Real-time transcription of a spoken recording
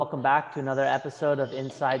Welcome back to another episode of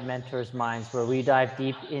Inside Mentors Minds, where we dive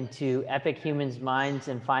deep into epic humans' minds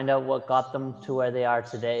and find out what got them to where they are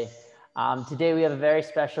today. Today, we have a very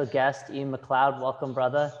special guest, Ian McLeod. Welcome,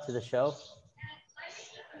 brother, to the show.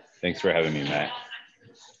 Thanks for having me, Matt.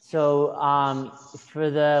 So for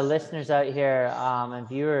the listeners out here and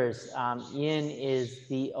viewers, Ian is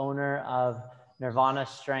the owner of Nirvana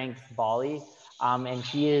Strength Bali. And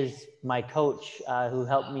he is my coach who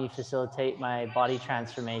helped me facilitate my body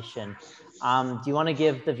transformation. Do you want to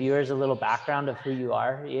give the viewers a little background of who you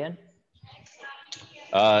are, Ian?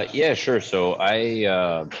 Yeah, sure. So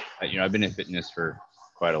I've been in fitness for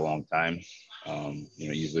quite a long time.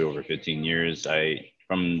 Usually over 15 years.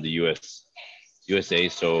 From the USA.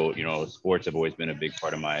 So, sports have always been a big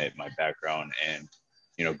part of my background. And,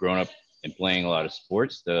 growing up and playing a lot of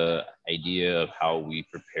sports, the idea of how we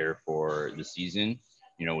prepare for the season,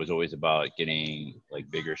 was always about getting like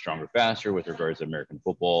bigger, stronger, faster with regards to American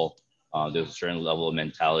football. There's a certain level of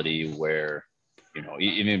mentality where,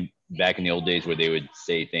 even back in the old days where they would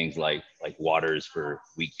say things like water is for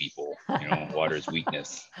weak people, water is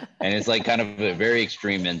weakness. And it's like kind of a very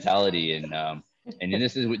extreme mentality. And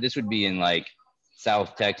this would be in like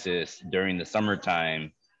South Texas during the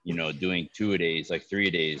summertime, doing 2-a-days, like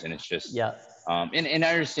 3-a-days. And it's just, yeah. And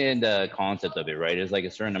I understand the concept of it, right? It's like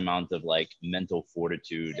a certain amount of like mental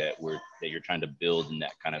fortitude that you're trying to build in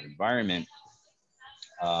that kind of environment.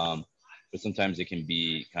 But sometimes it can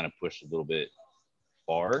be kind of pushed a little bit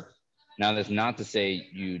far. Now, that's not to say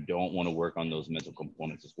you don't want to work on those mental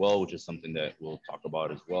components as well, which is something that we'll talk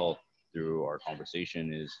about as well through our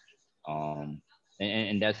conversation is,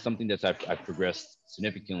 and that's something that I've progressed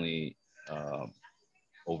significantly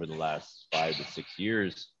over the last 5 to 6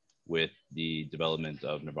 years with the development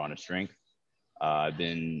of Nirvana Strength. I've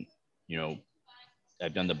been,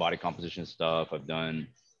 I've done the body composition stuff. I've done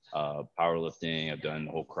powerlifting. I've done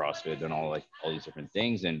the whole CrossFit, done all these different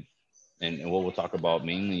things. And what we'll talk about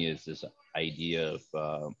mainly is this idea of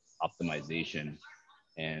optimization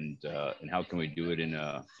and how can we do it in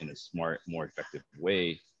a smart, more effective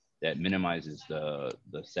way that minimizes the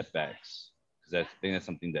setbacks. Because I think that's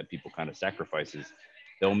something that people kind of sacrifices.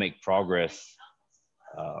 They'll make progress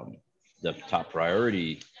the top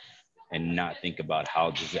priority and not think about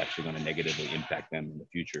how this is actually going to negatively impact them in the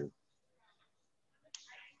future.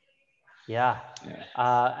 Yeah.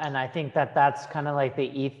 And I think that's kind of like the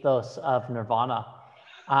ethos of Nirvana.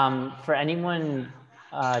 For anyone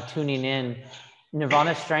tuning in,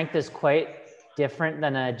 Nirvana Strength is quite different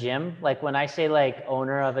than a gym. Like when I say like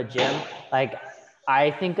owner of a gym, like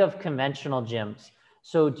I think of conventional gyms.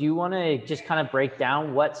 So do you want to just kind of break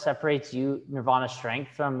down what separates you, Nirvana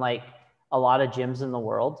Strength, from like a lot of gyms in the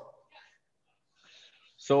world?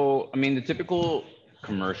 So, I mean, the typical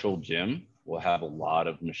commercial gym will have a lot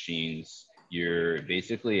of machines.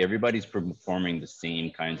 Everybody's performing the same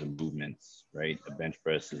kinds of movements, right? A bench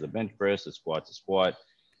press is a bench press, a squat's a squat.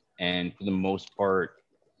 And for the most part,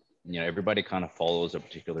 everybody kind of follows a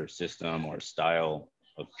particular system or style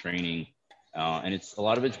of training. And a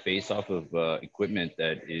lot of it's based off of equipment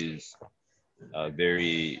that is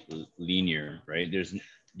very linear, right?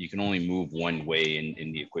 You can only move one way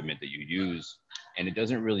in the equipment that you use, and it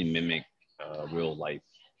doesn't really mimic real life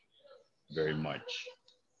very much.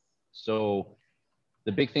 So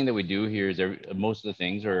the big thing that we do here is most of the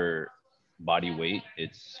things are body weight.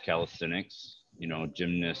 It's calisthenics.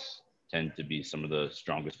 Gymnasts tend to be some of the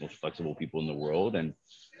strongest, most flexible people in the world, and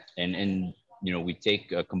we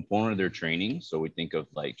take a component of their training. So we think of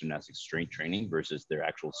like gymnastics strength training versus their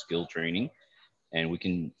actual skill training. And we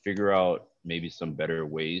can figure out maybe some better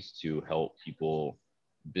ways to help people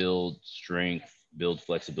build strength, build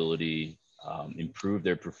flexibility, improve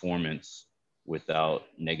their performance without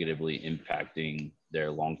negatively impacting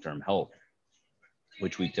their long-term health,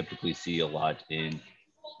 which we typically see a lot in,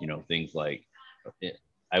 things like,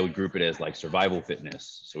 I would group it as like survival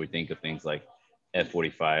fitness. So we think of things like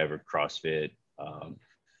F45 or CrossFit.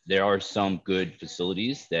 There are some good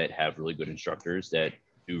facilities that have really good instructors that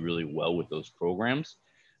do really well with those programs,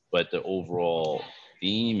 but the overall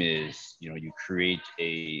theme is, you create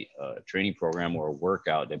a training program or a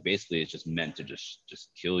workout that basically is just meant to just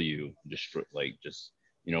kill you,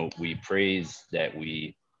 we praise that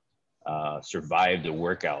we survived the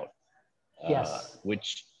workout, Yes.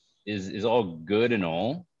 which is all good and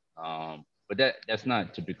all, but that's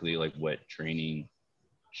not typically like what training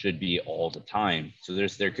should be all the time. So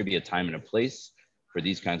there could be a time and a place for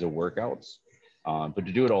these kinds of workouts, but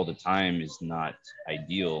to do it all the time is not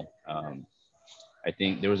ideal. I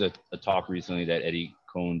think there was a talk recently that Eddie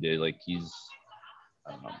Cohn did. Like he's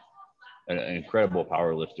an incredible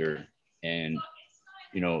power lifter, and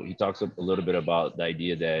he talks a little bit about the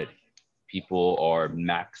idea that people are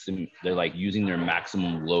they're like using their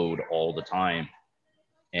maximum load all the time,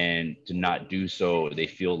 and to not do so, they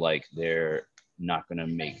feel like they're not going to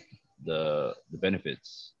make the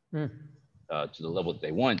benefits to the level that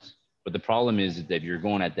they want. But the problem is that if you're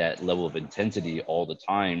going at that level of intensity all the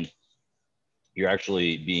time, you're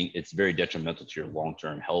actually it's very detrimental to your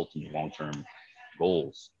long-term health and your long-term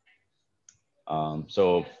goals.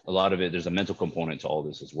 So a lot of it, there's a mental component to all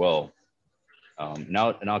this as well.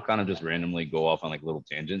 Now, and I'll kind of just randomly go off on like little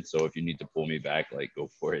tangents. So if you need to pull me back, like go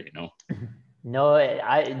for it, No,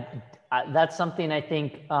 that's something I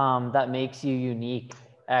think that makes you unique,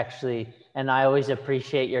 actually. And I always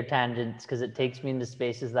appreciate your tangents because it takes me into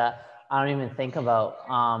spaces that I don't even think about.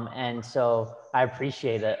 And so I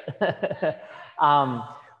appreciate it.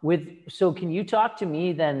 So can you talk to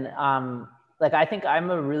me then? Like, I think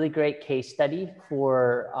I'm a really great case study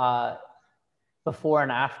for before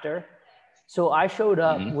and after. So I showed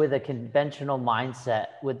up with a conventional mindset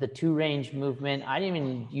with the 2-range movement. I didn't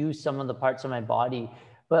even use some of the parts of my body.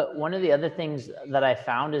 But one of the other things that I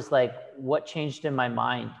found is like what changed in my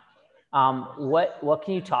mind. What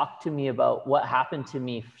can you talk to me about what happened to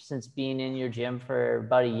me since being in your gym for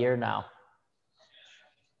about a year now?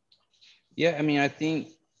 Yeah, I mean, I think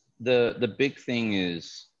the big thing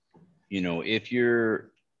is,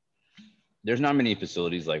 there's not many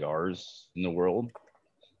facilities like ours in the world.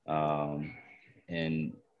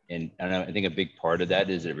 And I think a big part of that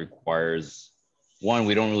is it requires, one,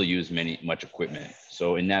 we don't really use much equipment.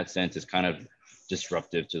 So in that sense, it's kind of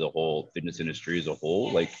disruptive to the whole fitness industry as a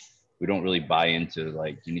whole. Like, we don't really buy into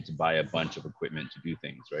like, you need to buy a bunch of equipment to do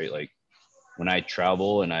things, right? Like when I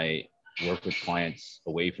travel and I work with clients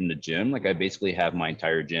away from the gym, like I basically have my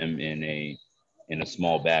entire gym in a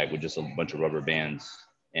small bag with just a bunch of rubber bands.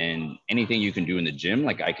 And anything you can do in the gym,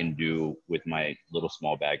 like I can do with my little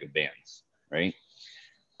small bag of bands, right?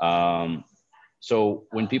 So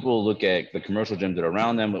when people look at the commercial gyms that are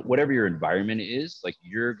around them, whatever your environment is, like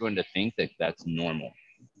you're going to think that that's normal,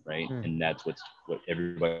 right? And that's what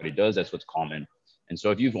everybody does. That's what's common. And so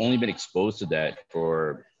if you've only been exposed to that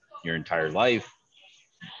for your entire life,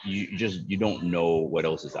 you don't know what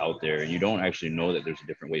else is out there, and you don't actually know that there's a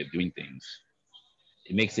different way of doing things.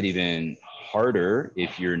 It makes it even harder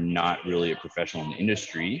if you're not really a professional in the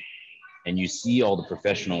industry and you see all the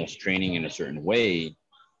professionals training in a certain way.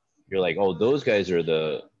 You're like, oh, those guys are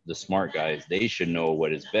the smart guys. They should know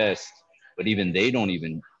what is best, but even they don't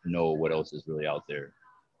even know what else is really out there.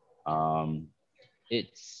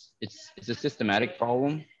 It's a systematic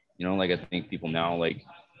problem. Like I think people now, like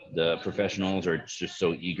the professionals are just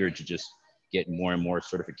so eager to just get more and more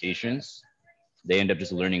certifications. They end up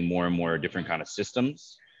just learning more and more different kind of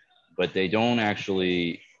systems, but they don't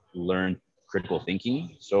actually learn critical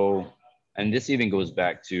thinking. So, and this even goes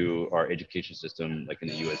back to our education system, like in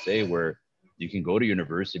the USA, where you can go to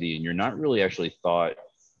university and you're not really taught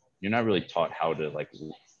how to like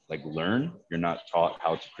learn. You're not taught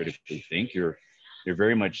how to critically think. You're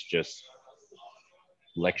very much just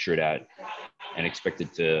lectured at and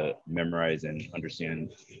expected to memorize and understand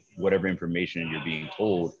whatever information you're being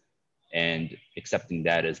told, and accepting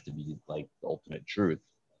that as to be like the ultimate truth.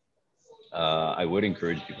 I would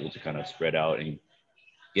encourage people to kind of spread out and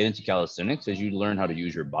get into calisthenics as you learn how to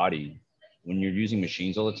use your body. When you're using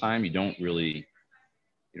machines all the time, you don't really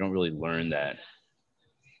learn that.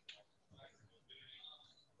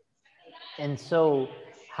 And so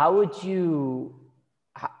how would you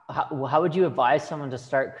advise someone to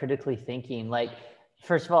start critically thinking? Like,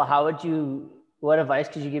 first of all, what advice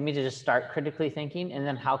could you give me to just start critically thinking? And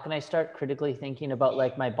then how can I start critically thinking about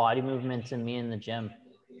like my body movements and me in the gym?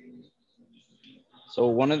 So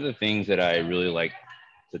one of the things that I really like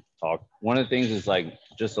to one of the things is like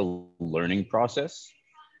just a learning process.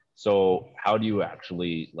 So how do you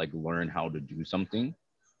actually like learn how to do something?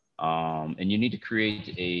 And you need to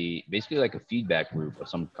create basically like a feedback loop of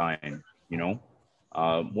some kind,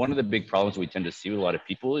 one of the big problems we tend to see with a lot of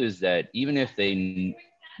people is that even if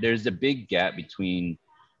there's a big gap between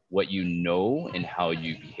what you know and how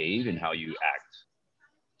you behave and how you act.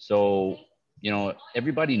 So,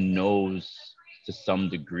 everybody knows to some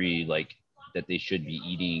degree, like that they should be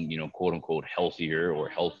eating, quote unquote, healthier or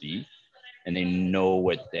healthy, and they know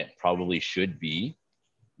what that probably should be,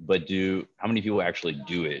 but how many people actually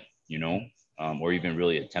do it, or even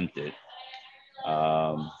really attempt it?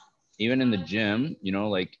 Even in the gym,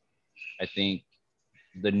 like I think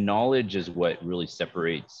the knowledge is what really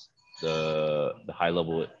separates the high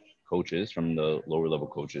level coaches from the lower level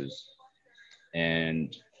coaches.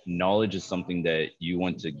 And knowledge is something that you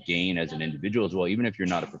want to gain as an individual as well. Even if you're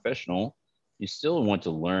not a professional, you still want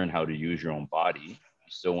to learn how to use your own body. You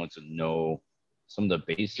you still want to know some of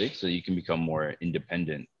the basics so you can become more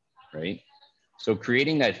independent, right? So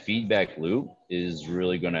creating that feedback loop is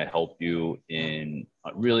really going to help you in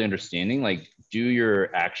really understanding, like, do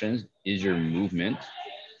your actions, is your movement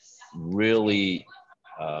really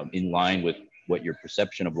in line with what your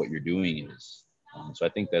perception of what you're doing is? So I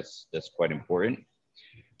think that's quite important.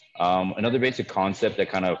 Another basic concept that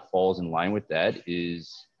kind of falls in line with that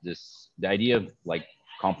is the idea of like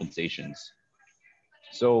compensations.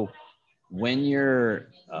 So when you're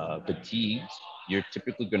fatigued, you're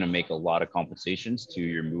typically going to make a lot of compensations to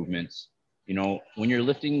your movements. You know, when you're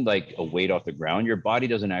lifting like a weight off the ground, your body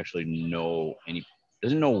doesn't actually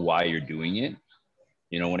doesn't know why you're doing it.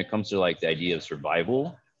 You know, when it comes to like the idea of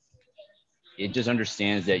survival, it just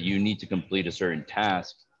understands that you need to complete a certain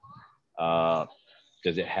task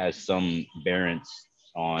because it has some bearance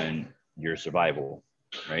on your survival,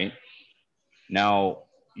 right? Now,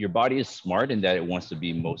 your body is smart in that it wants to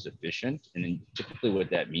be most efficient. And then typically what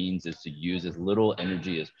that means is to use as little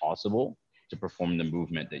energy as possible to perform the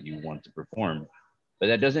movement that you want to perform. But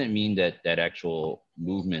that doesn't mean that that actual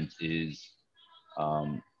movement is,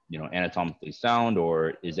 anatomically sound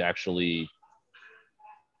or is actually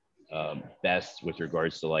best with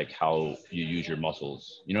regards to like how you use your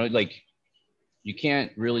muscles. You know, like you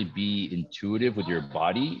can't really be intuitive with your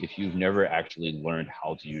body if you've never actually learned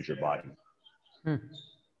how to use your body. Hmm.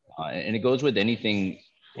 And it goes with anything,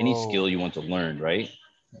 any skill you want to learn, right?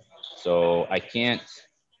 So I can't,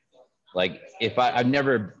 like, if I've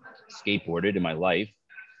never skateboarded in my life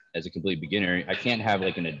as a complete beginner, I can't have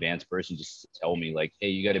like an advanced person just tell me like, hey,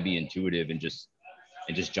 you got to be intuitive and just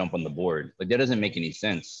jump on the board. Like that doesn't make any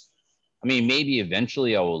sense. I mean, maybe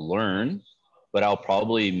eventually I will learn, but I'll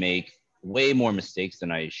probably make way more mistakes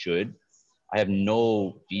than I should. I have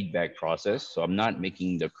no feedback process, so I'm not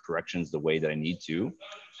making the corrections the way that I need to.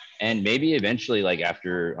 And maybe eventually, like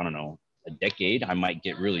after, I don't know, a decade, I might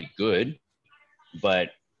get really good,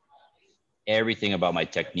 but everything about my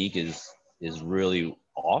technique is really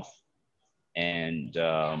off, and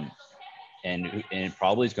and it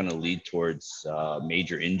probably is going to lead towards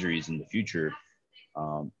major injuries in the future,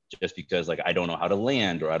 just because like I don't know how to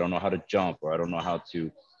land, or I don't know how to jump, or I don't know how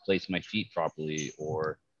to place my feet properly,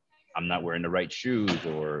 or I'm not wearing the right shoes,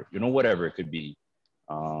 or whatever it could be.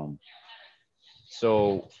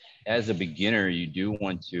 So as a beginner, you do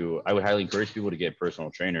want to, I would highly encourage people to get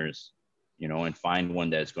personal trainers, and find one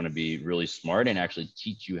that's going to be really smart and actually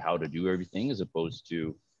teach you how to do everything, as opposed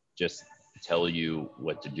to just tell you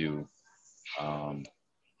what to do. Um,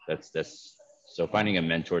 that's so finding a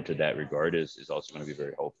mentor to that regard is also going to be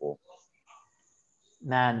very helpful.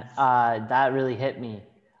 Man, that really hit me.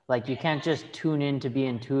 Like you can't just tune in to be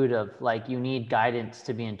intuitive. Like you need guidance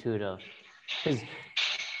to be intuitive. Because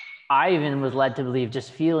I even was led to believe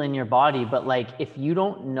just feel in your body, but like if you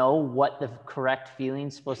don't know what the correct feeling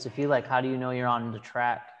is supposed to feel like, how do you know you're on the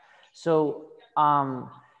track? So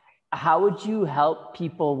how would you help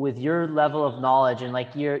people with your level of knowledge, and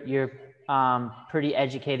like you're pretty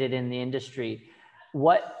educated in the industry?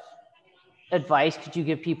 What advice could you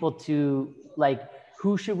give people to, like,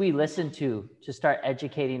 who should we listen to start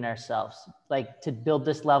educating ourselves, like to build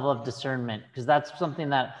this level of discernment? Because that's something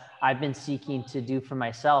that I've been seeking to do for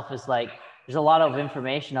myself, is like there's a lot of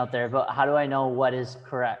information out there, but how do I know what is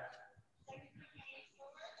correct?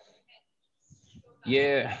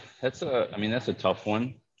 Yeah, that's a tough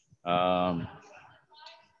one. Um,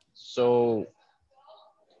 so,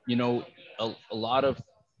 you know, a lot of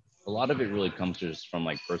it really comes just from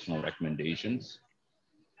like personal recommendations.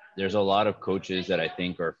 There's a lot of coaches that I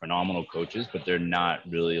think are phenomenal coaches, but they're not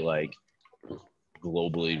really like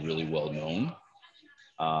globally really well known.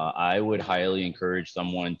 I would highly encourage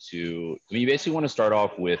someone to. I mean, you basically want to start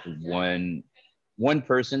off with one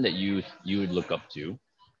person that you would look up to,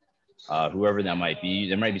 whoever that might be.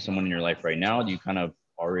 There might be someone in your life right now that you kind of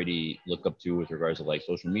already look up to with regards to like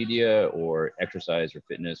social media or exercise or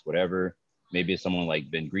fitness, whatever. Maybe it's someone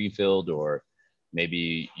like Ben Greenfield, or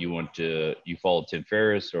maybe you follow Tim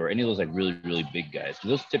Ferriss, or any of those like really, really big guys.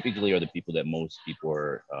 Those typically are the people that most people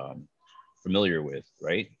are familiar with,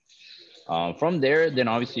 right? From there, then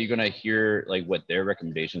obviously you're going to hear like what their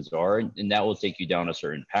recommendations are, and that will take you down a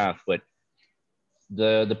certain path. But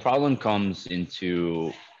the problem comes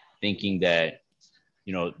into thinking that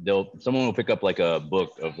someone will pick up like a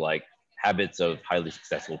book of like habits of highly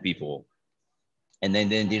successful people, and then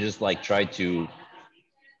they just like try to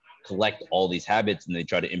collect all these habits and they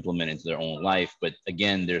try to implement into their own life. But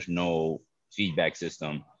again, there's no feedback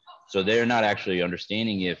system, so they're not actually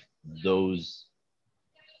understanding if those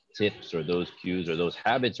tips or those cues or those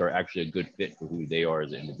habits are actually a good fit for who they are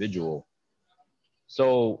as an individual.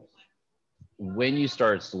 So when you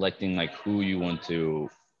start selecting like who you want to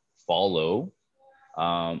follow,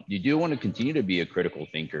 you do want to continue to be a critical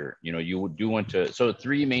thinker. You know, you do want to. So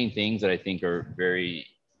three main things that I think are very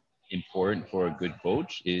important for a good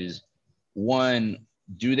coach is one,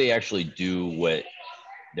 do they actually do what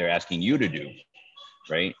they're asking you to do,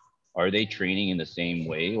 right? Are they training in the same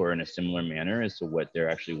way or in a similar manner as to what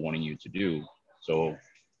they're actually wanting you to do? So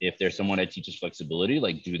if there's someone that teaches flexibility,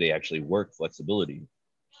 like do they actually work flexibility?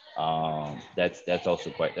 That's also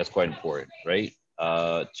quite important, right?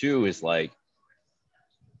 Two is like,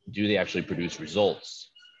 do they actually produce results?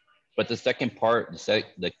 But the second part,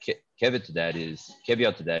 the caveat to that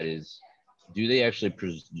is, do they actually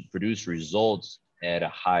produce results at a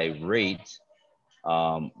high rate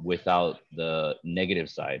without the negative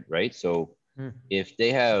side, right? So if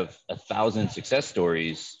they have 1,000 success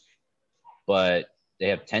stories, but they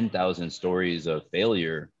have 10,000 stories of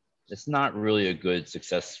failure, it's not really a good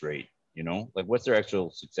success rate, you know? Like what's their actual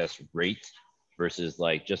success rate versus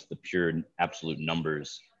like just the pure absolute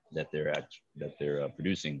numbers that they're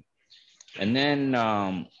producing. And then,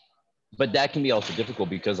 but that can be also difficult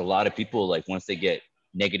because a lot of people, like once they get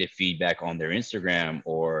negative feedback on their Instagram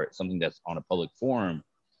or something that's on a public forum,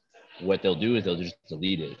 what they'll do is they'll just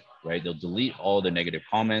delete it, right? They'll delete all the negative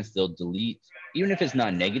comments. They'll delete, even if it's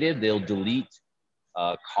not negative, they'll delete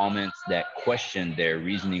comments that question their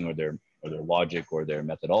reasoning or their logic or their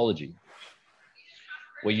methodology.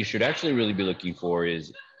 What you should actually really be looking for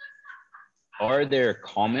is, are there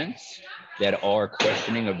comments that are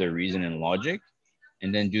questioning of their reason and logic?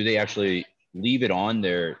 And then do they actually leave it on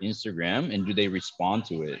their Instagram and do they respond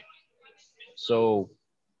to it? So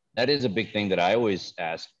that is a big thing that I always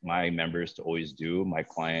ask my members to always do, my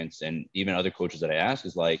clients, and even other coaches that I ask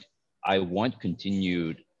is like, I want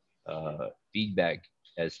continued feedback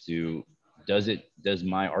as to, does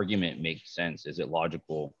my argument make sense? Is it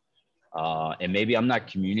logical? And maybe I'm not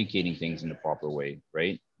communicating things in the proper way,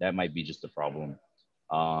 right? That might be just a problem.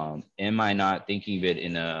 Am I not thinking of it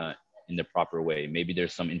in the proper way? Maybe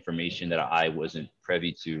there's some information that I wasn't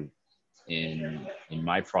privy to in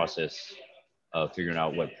my process of figuring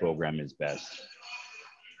out what program is best.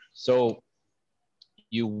 So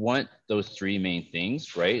you want those three main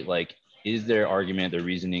things, right? Like, is there argument, the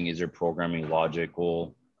reasoning, is there programming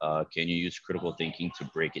logical? Can you use critical thinking to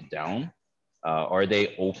break it down? Are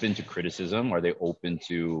they open to criticism? Are they open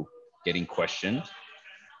to getting questioned?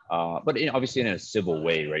 But obviously in a civil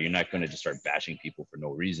way, right? You're not going to just start bashing people for no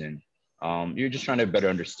reason. You're just trying to better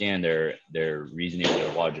understand their reasoning,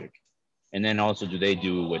 their logic. And then also, do they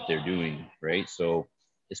do what they're doing, right? So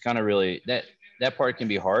it's kind of really, that part can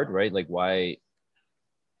be hard, right? Like why,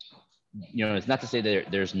 it's not to say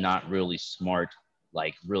that there's not really smart,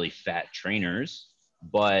 like really fat trainers,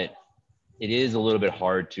 but it is a little bit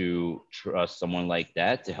hard to trust someone like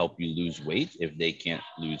that to help you lose weight if they can't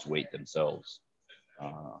lose weight themselves.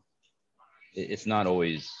 It's not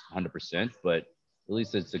always 100%, but at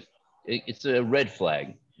least it's a red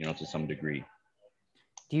flag, to some degree.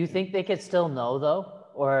 Do you think they could still know though?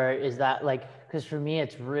 Or is that like, because for me,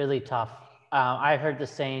 it's really tough. I heard the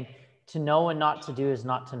saying, to know and not to do is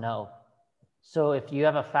not to know. So if you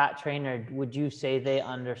have a fat trainer, would you say they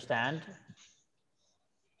understand?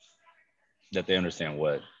 That they understand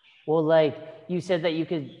what? Well, like you said that you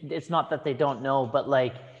could, it's not that they don't know, but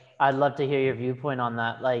like, I'd love to hear your viewpoint on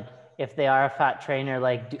that. Like if they are a fat trainer,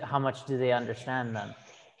 like how much do they understand then?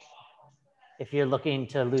 If you're looking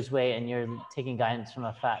to lose weight and you're taking guidance from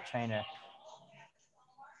a fat trainer.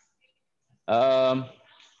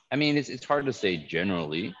 I mean, it's hard to say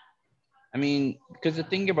generally. I mean, because the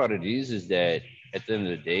thing about it is that at the end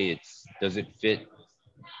of the day, does it fit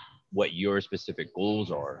what your specific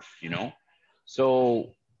goals are,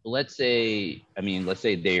 So let's say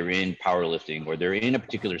they're in powerlifting or they're in a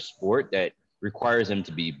particular sport that requires them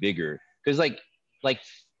to be bigger. Because like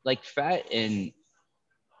fat and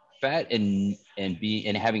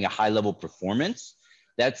having a high level performance,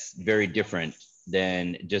 that's very different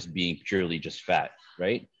than just being purely just fat,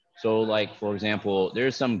 right? So like, for example,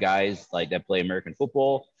 there's some guys like that play American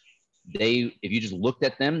football. If you just looked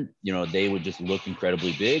at them, they would just look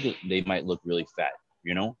incredibly big. They might look really fat,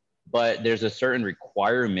 but there's a certain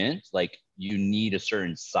requirement, like you need a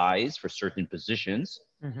certain size for certain positions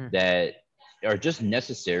that are just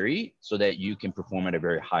necessary so that you can perform at a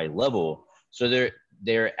very high level. So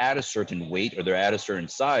they're at a certain weight or they're at a certain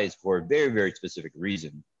size for a very, very specific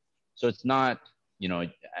reason. So it's not,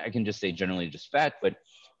 I can just say generally just fat, but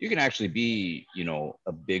you can actually be,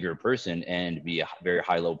 a bigger person and be a very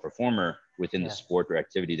high level performer within the sport or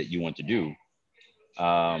activity that you want to do.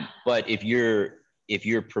 But if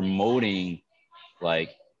you're promoting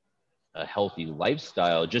like a healthy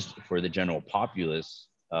lifestyle just for the general populace,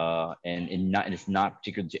 and it's not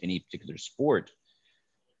particular to any particular sport.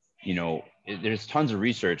 There's tons of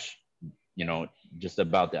research, you know, just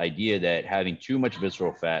about the idea that having too much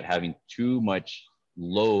visceral fat, having too much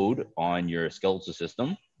load on your skeletal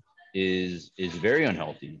system is very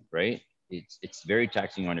unhealthy, right? It's very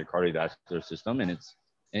taxing on your cardiovascular system, and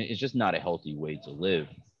it's just not a healthy way to live.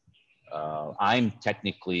 I'm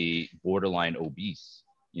technically borderline obese,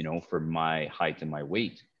 for my height and my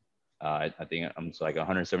weight. I think I'm like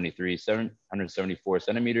 174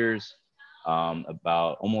 centimeters,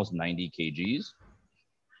 about almost 90 kgs.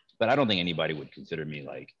 But I don't think anybody would consider me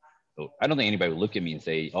like, I don't think anybody would look at me and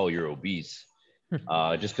say, "Oh, you're obese,"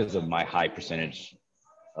 just because of my high percentage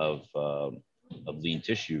of lean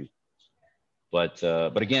tissue. But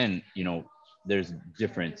again, there's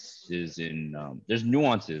differences in there's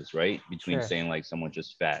nuances, right, between Sure. saying like someone's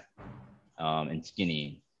just fat and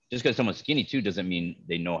skinny. Just because someone's skinny too doesn't mean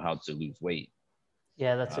they know how to lose weight.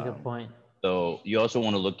 Yeah, that's a good Um, point. so you also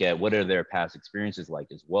want to look at what are their past experiences like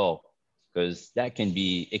as well, because it can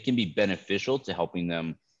be beneficial to helping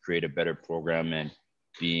them create a better program and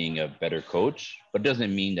being a better coach, but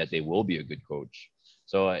doesn't mean that they will be a good coach.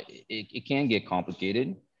 So it can get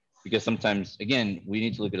complicated because sometimes, again, we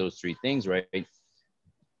need to look at those three things, right?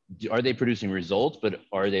 Are they producing results, but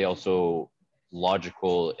are they also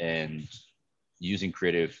logical and using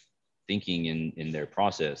creative thinking in their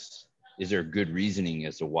process? Is there good reasoning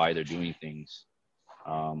as to why they're doing things?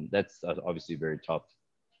 That's obviously very tough.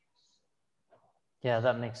 Yeah,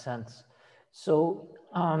 that makes sense. So,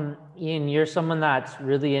 Ian, you're someone that's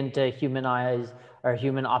really into humanize or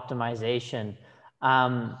human optimization.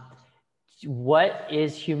 Um, what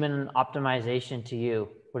is human optimization to you?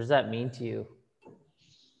 What does that mean to you?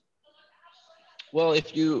 Well,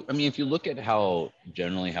 if you look at how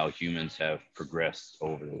generally how humans have progressed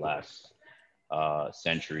over the last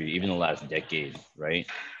century, even the last decade, right?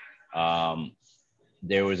 Um,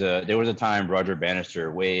 there was a time Roger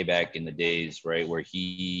Bannister way back in the days, right, where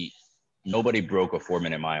nobody broke a 4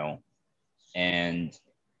 minute mile, and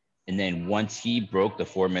and then once he broke the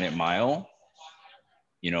 4 minute mile,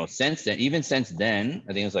 since then,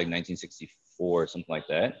 I think it was like 1964 or something like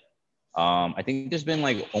that. I think there's been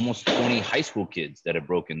like almost 20 high school kids that have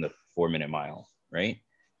broken the 4 minute mile, right?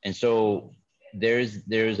 And so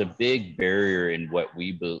there's a big barrier in what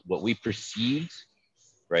we perceived,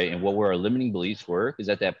 right, and what were our limiting beliefs were. Because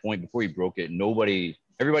at that point, before he broke it,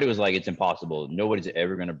 everybody was like, it's impossible. Nobody's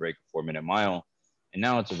ever going to break a 4 minute mile, and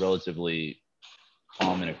now it's a relatively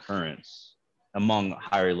common occurrence among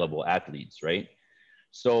higher level athletes, right?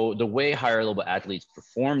 So the way higher level athletes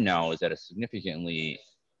perform now is at a significantly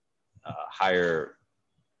higher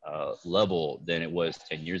level than it was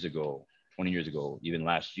 10 years ago, 20 years ago, even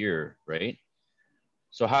last year, right?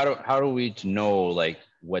 So how do we to know like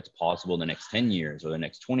what's possible in the next 10 years or the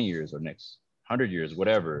next 20 years or next 100 years,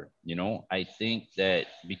 whatever, I think that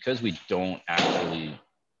because you don't actually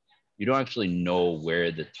know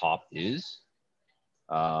where the top is.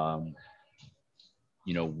 um,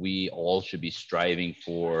 we all should be striving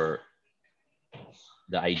for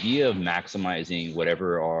the idea of maximizing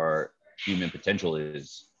whatever our human potential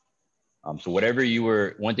is. So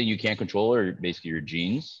one thing you can't control are basically your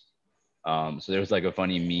genes. So there was like a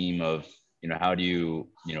funny meme of, how do you,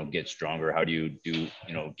 get stronger? How do you do,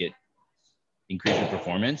 get increase your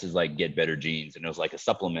performance is like get better genes. And it was like a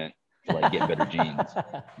supplement to like get better genes.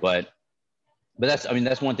 But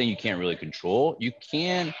that's one thing you can't really control. You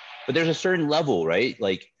can, but there's a certain level, right?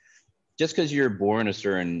 Like just because you're born a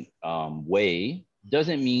certain way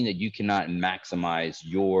doesn't mean that you cannot maximize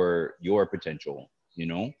your potential,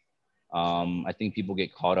 I think people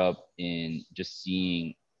get caught up in just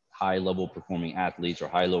seeing high level performing athletes or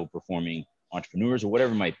high level performing entrepreneurs or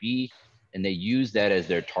whatever it might be, and they use that as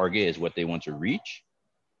their target, as what they want to reach.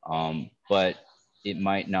 But it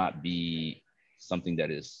might not be something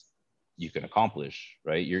that is you can accomplish,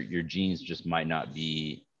 right? Your genes just might not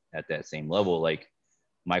be at that same level. Like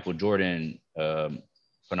Michael Jordan,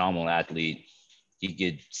 phenomenal athlete, he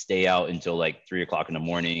could stay out until like 3 o'clock in the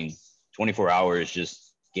morning, 24 hours,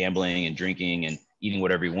 just gambling and drinking and eating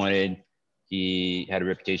whatever he wanted. He had a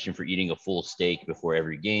reputation for eating a full steak before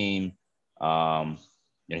every game. Um,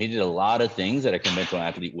 he did a lot of things that a conventional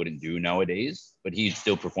athlete wouldn't do nowadays, but he'd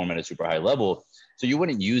still perform at a super high level. So you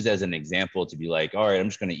wouldn't use as an example to be like, all right, I'm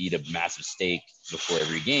just going to eat a massive steak before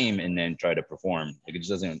every game and then try to perform. Like it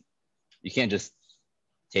just doesn't, you can't just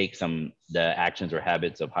take the actions or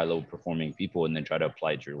habits of high level performing people and then try to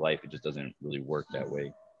apply it to your life. It just doesn't really work that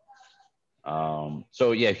way.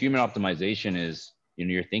 So yeah, human optimization is,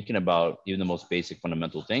 you're thinking about even the most basic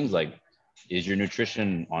fundamental things like Is your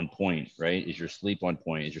nutrition on point, right? Is your sleep on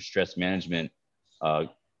point? Is your stress management, are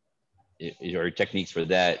your techniques for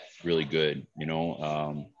that really good? You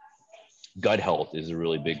know, gut health is a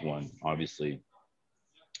really big one, obviously.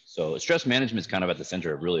 So stress management is kind of at the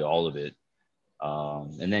center of really all of it.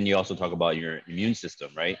 And then you also talk about your immune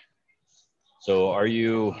system, right? So are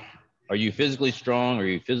you physically strong? Are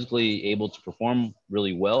you physically able to perform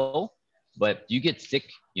really well? But you get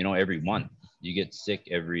sick, you know, every month. You get sick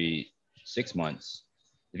every 6 months.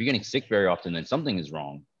 If you're getting sick very often, then something is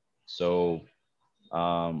wrong. So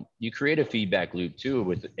you create a feedback loop too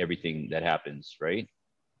with everything that happens, right?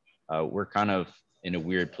 We're kind of in a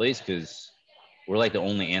weird place because we're like the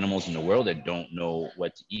only animals in the world that don't know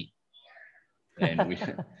what to eat, and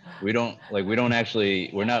we don't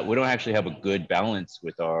actually have a good balance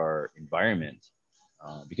with our environment,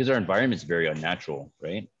 because our environment is very unnatural,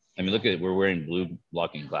 right? I mean, look at, we're wearing blue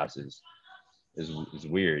blocking glasses. Is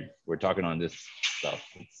weird. We're talking on this stuff.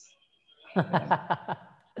 Yeah.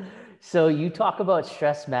 So you talk about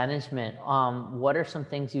stress management. What are some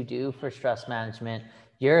things you do for stress management?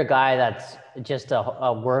 You're a guy that's just a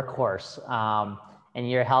workhorse, and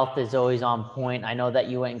your health is always on point. I know that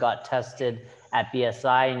you went and got tested at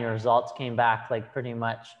BSI, and your results came back like pretty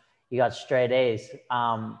much you got straight A's.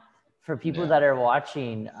 For people Yeah. that are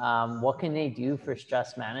watching, what can they do for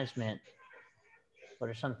stress management? What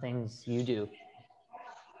are some things you do?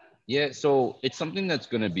 Yeah, so it's something that's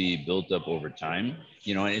going to be built up over time,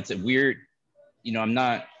 you know, and it's a weird, you know, I'm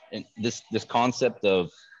not this concept of,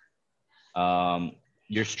 um,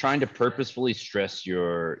 you're trying to purposefully stress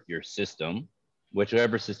your system,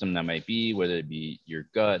 whichever system that might be, whether it be your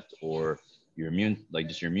gut or your immune, like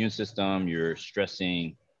just your immune system. You're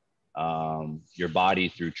stressing your body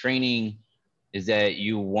through training. Is that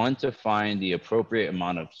you want to find the appropriate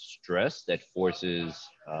amount of stress that forces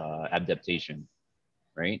adaptation,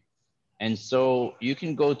 right? And so you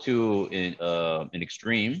can go to an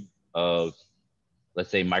extreme of,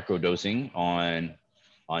 let's say, microdosing on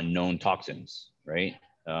known toxins, right?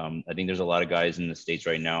 I think there's a lot of guys in the States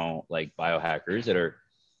right now, like biohackers, that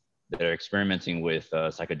are experimenting with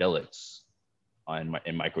psychedelics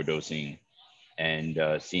in microdosing,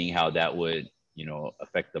 and seeing how that would, you know,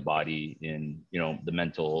 affect the body in, you know, the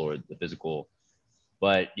mental or the physical.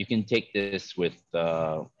 But you can take this with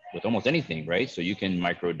almost anything, right? So you can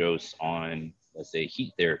microdose on, let's say,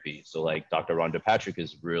 heat therapy. So like Dr. Rhonda Patrick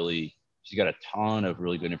is really, she's got a ton of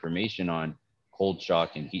really good information on cold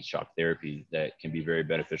shock and heat shock therapy that can be very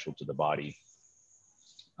beneficial to the body.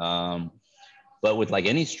 Um, but with like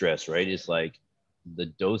any stress, right, it's like the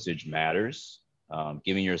dosage matters.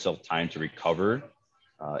 Giving yourself time to recover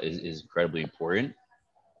is incredibly important.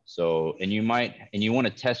 So, and you want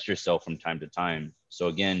to test yourself from time to time. So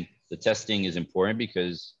again, the testing is important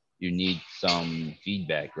because you need some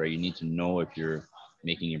feedback, right? You need to know if you're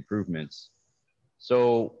making improvements.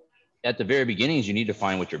 So at the very beginnings, you need to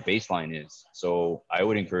find what your baseline is. So I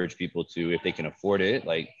would encourage people to, if they can afford it,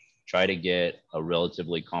 like try to get a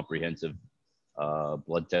relatively comprehensive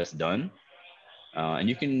blood test done. And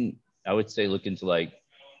you can, I would say, look into like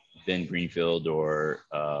Ben Greenfield or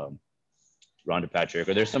Rhonda Patrick,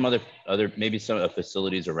 or there's some other maybe some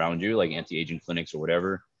facilities around you, like anti-aging clinics or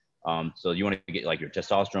whatever. So you want to get like your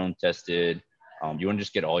testosterone tested. You want to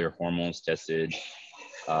just get all your hormones tested,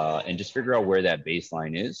 and just figure out where that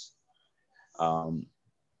baseline is. Um,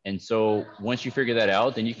 and so once you figure that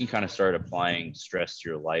out, then you can kind of start applying stress to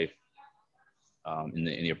your life in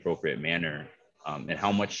the appropriate manner. And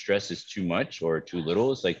how much stress is too much or too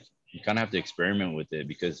little? It's like you kind of have to experiment with it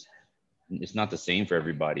because it's not the same for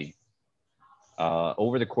everybody.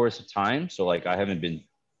 Over the course of time, so like I haven't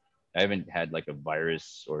had like a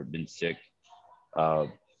virus or been sick uh,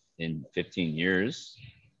 in 15 years.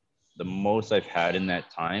 The most I've had in that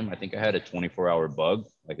time, I think I had a 24-hour bug,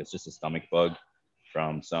 like it's just a stomach bug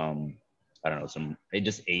from some, I don't know, I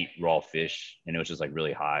just ate raw fish and it was just like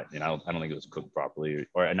really hot. And I don't think it was cooked properly,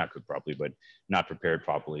 or not cooked properly, but not prepared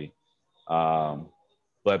properly. Um,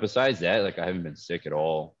 but besides that, like I haven't been sick at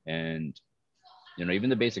all. And, you know, even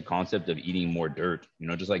the basic concept of eating more dirt, you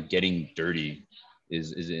know, just like getting dirty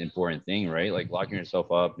is an important thing, right? Like locking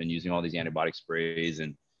yourself up and using all these antibiotic sprays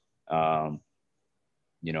and, um,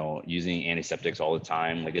 you know, using antiseptics all the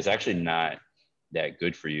time, like it's actually not that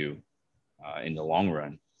good for you in the long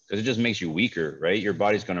run, because it just makes you weaker, right? Your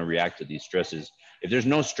body's going to react to these stresses. If there's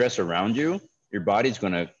no stress around you, your body's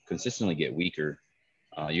going to consistently get weaker.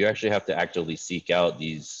 You actually have to actively seek out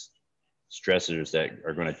these stressors that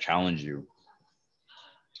are going to challenge you.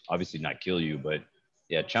 Obviously, not kill you, but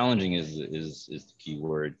yeah, challenging is the key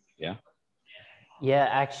word. Yeah. Yeah,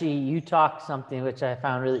 actually, you talked something which I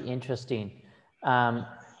found really interesting. Um,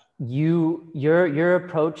 your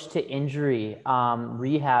approach to injury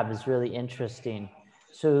rehab is really interesting.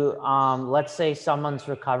 So let's say someone's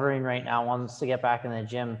recovering right now, wants to get back in the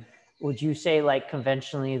gym. Would you say like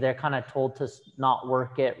conventionally they're kind of told to not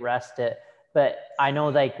work it, rest it? But I know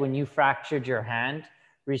like when you fractured your hand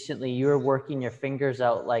recently, you were working your fingers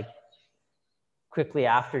out like quickly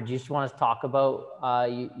after. Do you just want to talk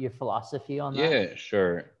about your philosophy on that? Yeah,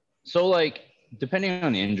 sure. So like depending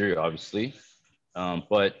on the injury, obviously,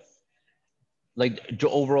 but like the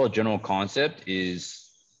overall general concept is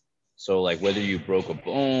so like whether you broke a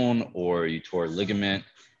bone or you tore a ligament.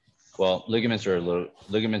 Well, ligaments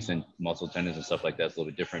and muscle tendons and stuff like that's a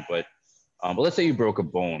little bit different. But let's say you broke a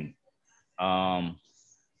bone. Um,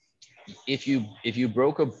 if you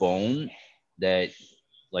broke a bone that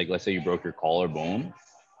like let's say you broke your collarbone,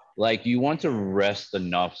 like you want to rest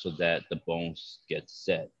enough so that the bones get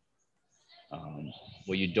set.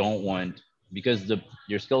 What you don't want because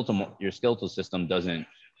your skeletal system doesn't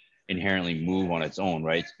inherently move on its own,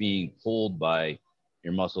 right? It's being pulled by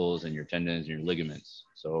your muscles and your tendons and your ligaments.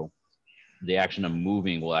 So the action of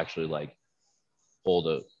moving will actually like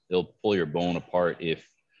it'll pull your bone apart if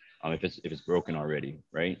it's broken already,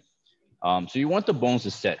 right? So you want the bones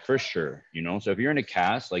to set for sure, you know. So if you're in a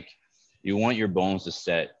cast, like you want your bones to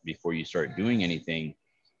set before you start doing anything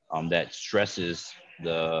that stresses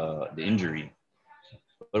the injury.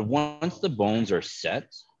 But once the bones are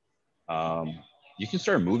set, um, you can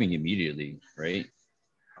start moving immediately, right?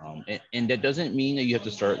 And that doesn't mean that you have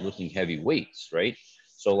to start lifting heavy weights, right?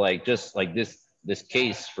 So like just like this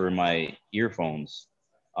case for my earphones,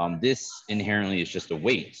 this inherently is just a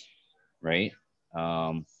weight, right?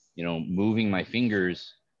 Moving my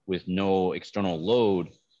fingers with no external load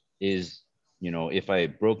is, if I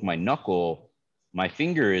broke my knuckle, my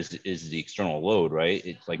finger is the external load, right?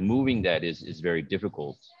 It's like moving that is very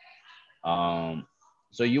difficult. Um,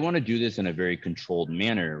 so you want to do this in a very controlled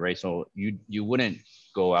manner, right? So you wouldn't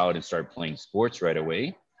go out and start playing sports right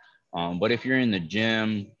away. But if you're in the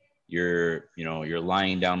gym, you're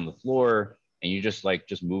lying down on the floor and you just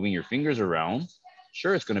moving your fingers around,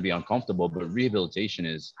 sure, it's going to be uncomfortable, but rehabilitation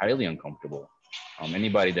is highly uncomfortable.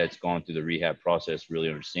 Anybody that's gone through the rehab process really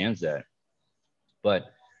understands that.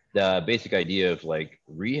 But the basic idea of like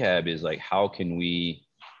rehab is like, how can we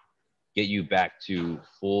get you back to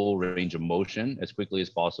full range of motion as quickly as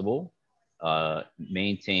possible,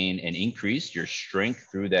 maintain and increase your strength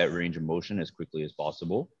through that range of motion as quickly as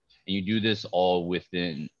possible. And you do this all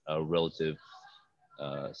within a relative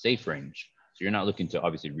safe range. So you're not looking to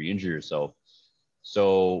obviously re-injure yourself.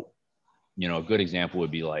 So, a good example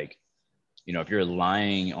would be like, if you're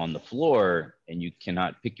lying on the floor and you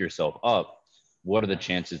cannot pick yourself up, what are the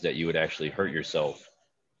chances that you would actually hurt yourself?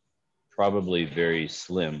 Probably very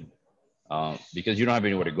slim, because you don't have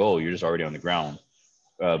anywhere to go. You're just already on the ground.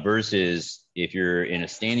 Versus if you're in a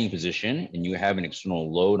standing position and you have an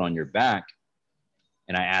external load on your back,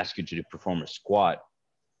 and I ask you to perform a squat,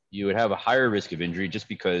 you would have a higher risk of injury just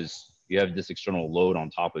because you have this external load on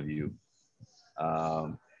top of you.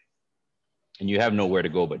 And you have nowhere to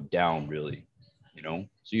go but down, really, So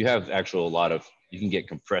you have you can get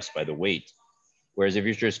compressed by the weight. Whereas if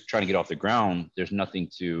you're just trying to get off the ground, there's nothing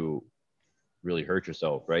to really hurt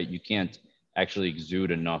yourself, right? You can't actually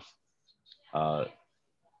exude enough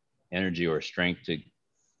energy or strength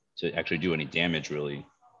to actually do any damage, really.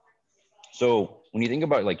 So when you think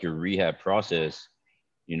about like your rehab process,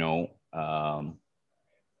 you know, um,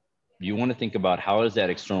 you want to think about how is that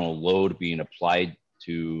external load being applied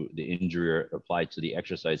to the injury or applied to the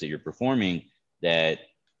exercise that you're performing that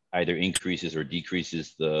either increases or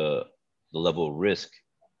decreases the level of risk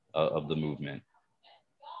of the movement.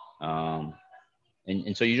 And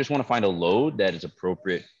so you just want to find a load that is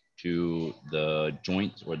appropriate to the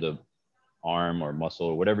joint or the arm or muscle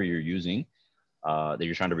or whatever you're using that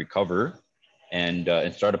you're trying to recover, and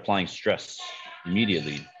start applying stress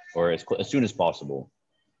immediately or as soon as possible.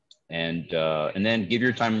 And then give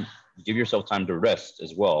yourself time to rest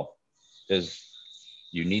as well, because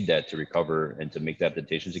you need that to recover and to make the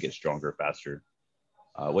adaptations to get stronger faster.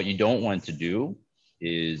 What you don't want to do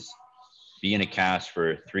is be in a cast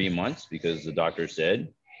for 3 months because the doctor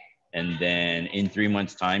said, and then in 3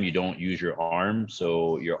 months time, you don't use your arm.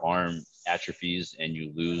 So your arm atrophies and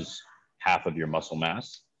you lose half of your muscle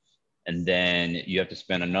mass. And then you have to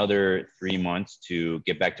spend another 3 months to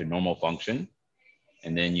get back to normal function.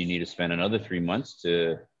 And then you need to spend another 3 months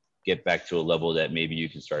to get back to a level that maybe you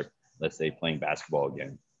can start, let's say, playing basketball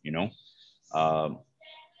again,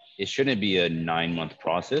 it shouldn't be a 9-month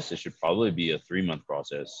process. It should probably be a 3-month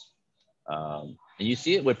process. And you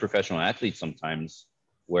see it with professional athletes sometimes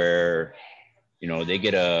where, they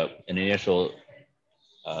get an initial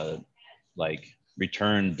like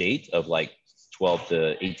return date of like 12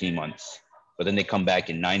 to 18 months, but then they come back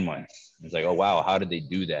in 9 months. It's like, oh wow, how did they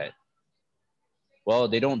do that? Well,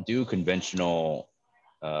 they don't do conventional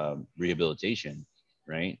rehabilitation,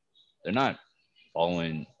 right? They're not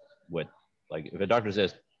following what, like if a doctor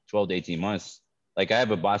says 12 to 18 months, like I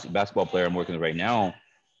have a basketball player I'm working with right now,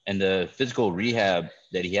 and the physical rehab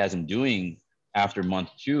that he has him doing after month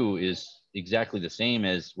 2 is exactly the same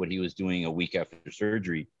as what he was doing a week after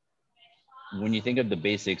surgery. When you think of the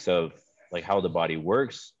basics of like how the body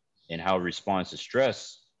works and how it responds to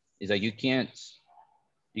stress, is like you can't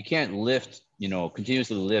lift,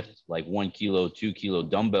 continuously lift like 1 kilo, 2 kilo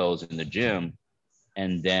dumbbells in the gym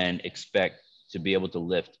and then expect to be able to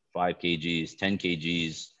lift 5 kgs, 10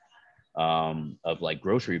 kgs of like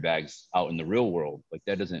grocery bags out in the real world. Like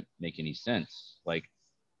that doesn't make any sense. Like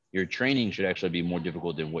your training should actually be more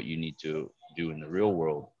difficult than what you need to do in the real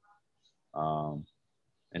world. Um,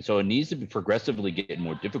 and so it needs to be progressively get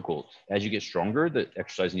more difficult. As you get stronger, the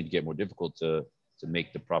exercise needs to get more difficult to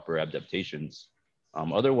make the proper adaptations.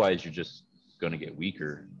 Otherwise, you're just going to get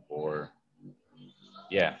weaker, or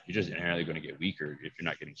yeah, you're just inherently going to get weaker if you're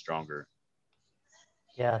not getting stronger.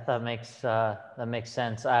 Yeah, that makes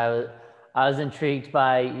sense. I was intrigued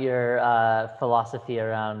by your philosophy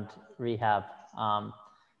around rehab.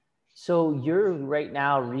 So you're right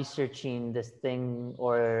now researching this thing,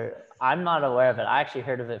 or I'm not aware of it. I actually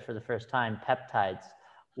heard of it for the first time, peptides.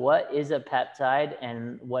 What is a peptide,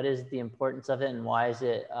 and what is the importance of it, and why is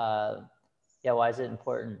it, why is it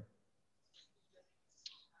important?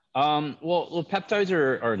 Well, peptides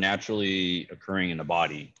are naturally occurring in the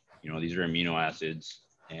body. These are amino acids.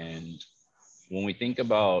 And when we think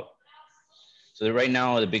about, so right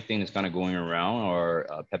now, the big thing that's kind of going around are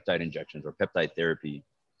peptide injections or peptide therapy.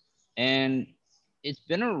 And it's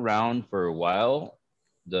been around for a while.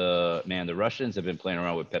 The Russians have been playing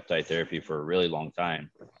around with peptide therapy for a really long time.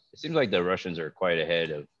 It seems like the Russians are quite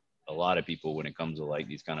ahead of a lot of people when it comes to like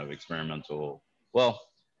these kind of experimental, well,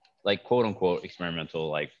 like quote unquote experimental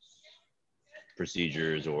like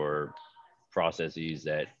procedures or processes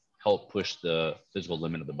that help push the physical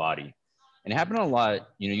limit of the body. And it happened a lot.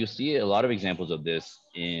 You see a lot of examples of this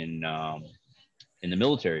in the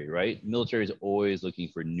military, right? Military is always looking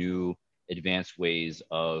for new, advanced ways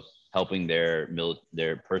of helping their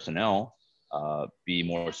personnel be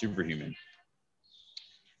more superhuman.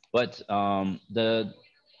 But the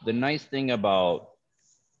nice thing about,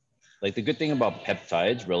 like the good thing about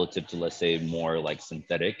peptides relative to, let's say, more like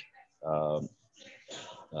synthetic um,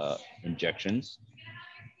 injections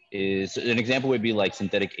is, an example would be like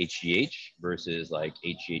synthetic HGH versus like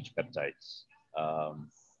HGH peptides.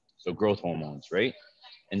 So growth hormones, right?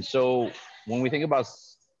 And so when we think about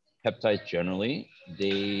peptides generally,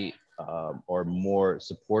 they are more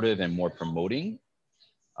supportive and more promoting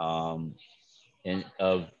um, and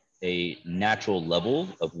of a natural level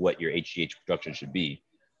of what your HGH production should be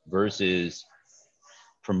versus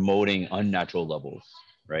promoting unnatural levels,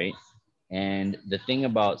 right? And the thing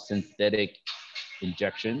about synthetic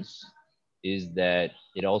injections is that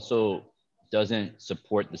it also doesn't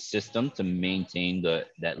support the system to maintain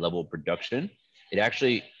that level of production. It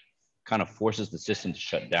actually kind of forces the system to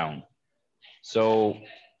shut down. So,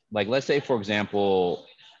 like, let's say, for example,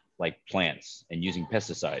 like plants and using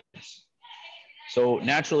pesticides. So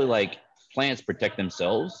naturally, like plants protect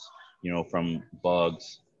themselves, from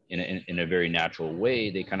bugs in a very natural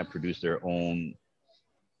way. They kind of produce their own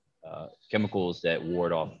chemicals that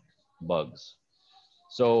ward off bugs.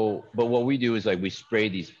 So, but what we do is like we spray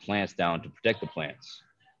these plants down to protect the plants.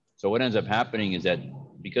 So what ends up happening is that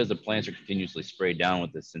because the plants are continuously sprayed down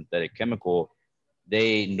with this synthetic chemical,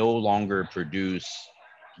 they no longer produce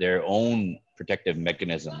their own protective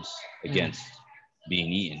mechanisms against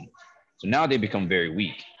being eaten. So now they become very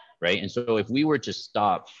weak, right? And so if we were to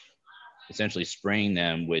stop essentially spraying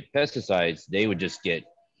them with pesticides, they would just get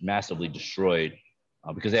massively destroyed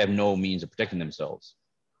because they have no means of protecting themselves.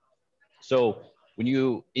 So when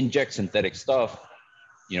you inject synthetic stuff,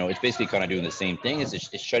 it's basically kind of doing the same thing.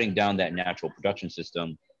 It's shutting down that natural production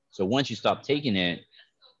system. So once you stop taking it,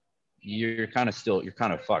 you're kind of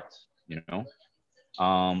fucked,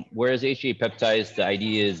 Whereas HGH peptides, the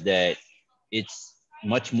idea is that it's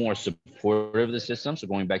much more supportive of the system. So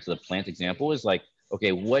going back to the plant example is like,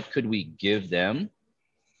 okay, what could we give them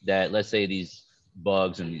that, let's say these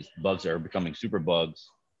bugs are becoming super bugs.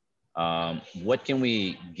 What can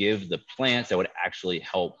we give the plants that would actually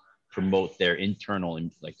help promote their internal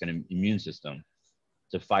like kind of immune system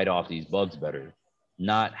to fight off these bugs better?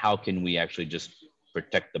 Not how can we actually just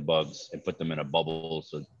protect the bugs and put them in a bubble,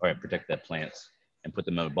 or protect the plants and put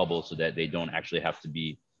them in a bubble so that they don't actually have to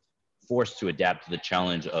be forced to adapt to the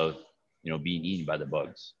challenge of, being eaten by the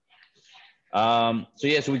bugs.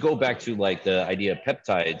 So we go back to like the idea of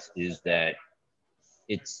peptides is that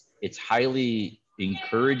it's highly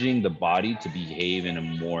encouraging the body to behave in a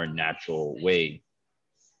more natural way.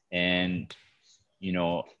 And,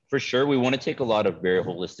 for sure, we want to take a lot of very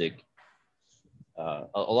holistic,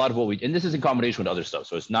 a lot of what and this is in combination with other stuff.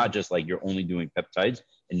 So it's not just like you're only doing peptides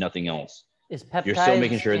and nothing else. Is peptides you're still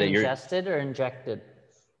making sure that you're ingested or injected?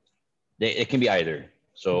 It can be either.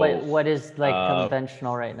 So what is like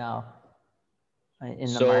conventional right now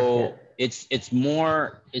in the market?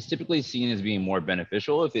 It's typically seen as being more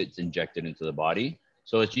beneficial if it's injected into the body.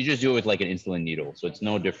 So you just do it with like an insulin needle. So it's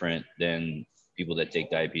no different than people that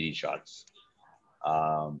take diabetes shots.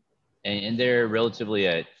 And they're relatively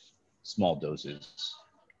at small doses.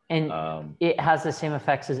 And it has the same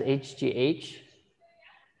effects as HGH?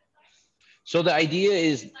 So the idea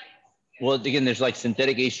is, well, again, there's like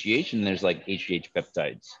synthetic HGH and there's like HGH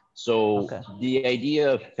peptides. So the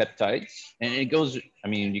idea of peptides, and it goes, I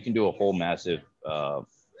mean, you can do a whole massive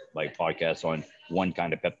like podcast on one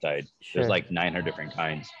kind of peptide. Sure. There's like 900 different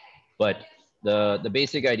kinds. But the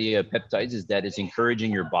basic idea of peptides is that it's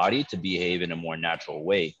encouraging your body to behave in a more natural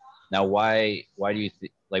way. Now, why do you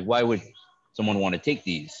why would someone want to take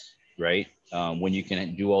these, right? When you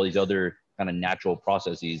can do all these other kind of natural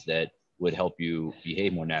processes that would help you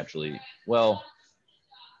behave more naturally. Well,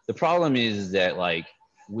 the problem is that like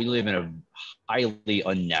we live in a highly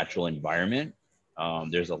unnatural environment.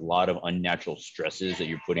 There's a lot of unnatural stresses that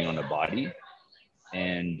you're putting on the body.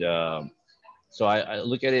 And so I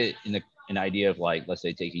look at it in an idea of like, let's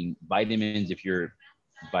say taking vitamins, if you're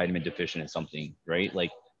vitamin deficient in something, right?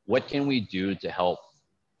 Like what can we do to help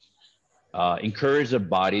encourage the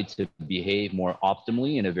body to behave more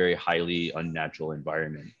optimally in a very highly unnatural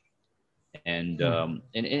environment? And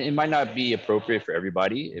it might not be appropriate for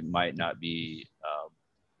everybody. It might not be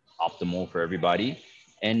optimal for everybody.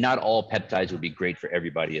 And not all peptides would be great for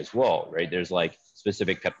everybody as well, right? There's like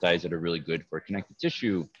specific peptides that are really good for connective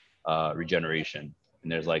tissue regeneration.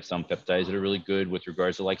 And there's like some peptides that are really good with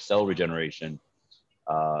regards to like cell regeneration.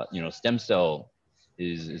 Stem cell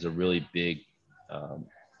is a really big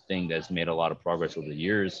thing that's made a lot of progress over the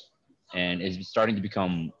years and is starting to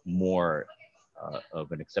become more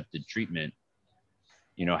of an accepted treatment.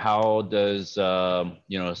 How does,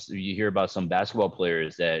 you hear about some basketball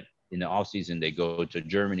players that in the off season, they go to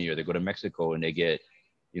Germany or they go to Mexico and they get,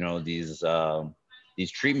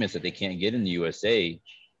 these treatments that they can't get in the USA.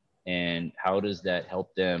 And how does that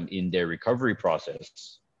help them in their recovery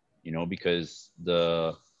process? Because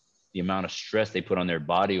the amount of stress they put on their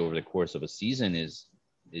body over the course of a season is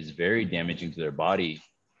very damaging to their body.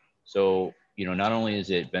 So, not only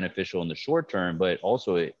is it beneficial in the short term, but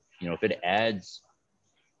also if it adds,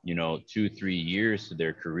 2-3 years to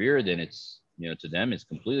their career, then it's, to them, it's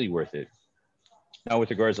completely worth it. Now,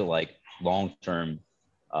 with regards to like long-term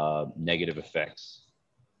negative effects,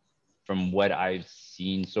 from what I've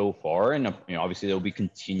seen so far, and obviously there'll be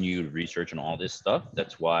continued research on all this stuff.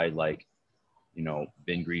 That's why like,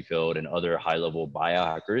 Ben Greenfield and other high-level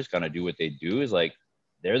biohackers kind of do what they do is like,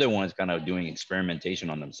 they're the ones kind of doing experimentation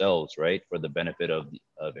on themselves, right? For the benefit of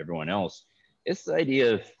everyone else. It's the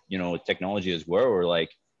idea of, technology as well, where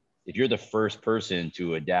like, if you're the first person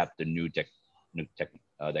to adapt the new tech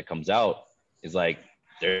that comes out, is like,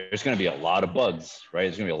 there's going to be a lot of bugs, right?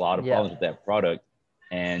 There's going to be a lot of problems with that product.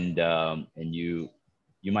 And you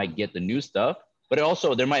might get the new stuff, but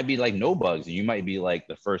also there might be like no bugs. And you might be like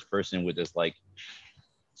the first person with this like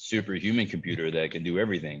superhuman computer that can do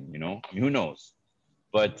everything, who knows?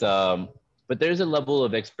 But there's a level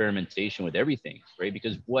of experimentation with everything, right?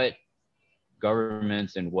 Because what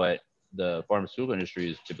governments and what the pharmaceutical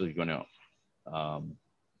industry is typically going to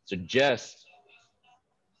suggest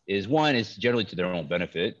is, one, is generally to their own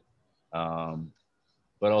benefit,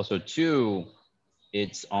 but also two,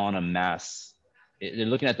 it's on a mass. They're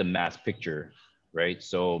looking at the mass picture, right?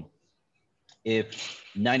 So if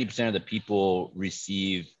 90% of the people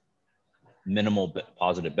receive minimal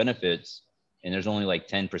positive benefits, and there's only like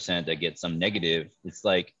 10% that get some negative, it's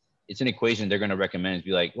like, it's an equation they're going to recommend is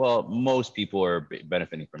be like, well, most people are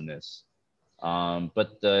benefiting from this.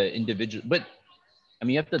 But the individual,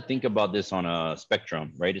 you have to think about this on a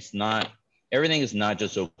spectrum, right? It's not, everything is not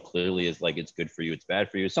just so clearly as like, it's good for you, it's bad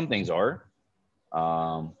for you. Some things are,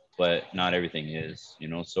 but not everything is,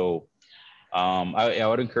 So I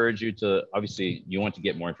would encourage you to, obviously you want to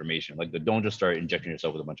get more information, like don't just start injecting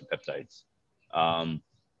yourself with a bunch of peptides.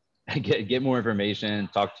 Get more information,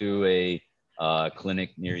 talk to a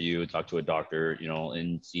clinic near you, talk to a doctor,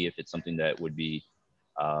 and see if it's something that would be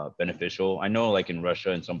beneficial. I know like in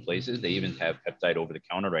Russia and some places, they even have peptide over the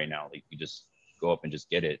counter right now. Like you just go up and just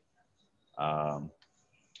get it.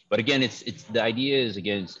 But again, it's the idea is,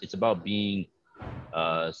 again, it's about being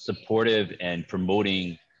supportive and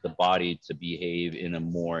promoting the body to behave in a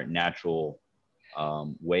more natural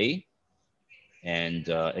way, and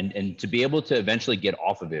to be able to eventually get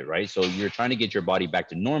off of it, right? So you're trying to get your body back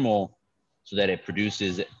to normal so that it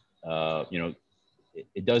produces, it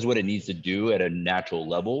does what it needs to do at a natural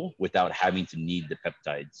level without having to need the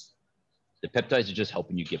peptides. The peptides are just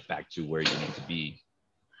helping you get back to where you need to be.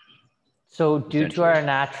 So due to our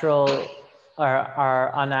natural,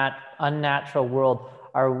 our unnatural world,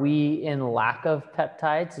 are we in lack of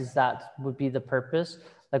peptides? Is that would be the purpose?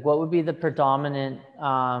 Like what would be the predominant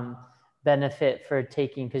benefit for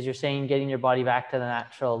taking, because you're saying getting your body back to the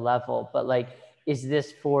natural level, but like, is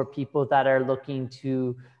this for people that are looking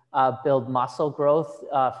to build muscle growth,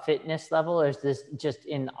 fitness level, or is this just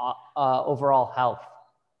in overall health?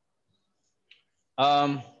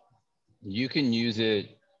 You can use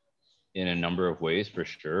it in a number of ways for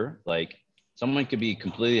sure. Like someone could be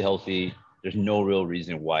completely healthy. There's no real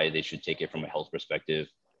reason why they should take it from a health perspective,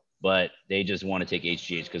 but they just want to take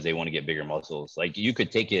HGH because they want to get bigger muscles. Like you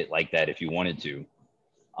could take it like that if you wanted to.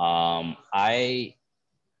 I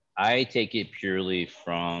take it purely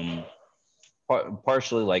from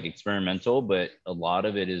partially like experimental, but a lot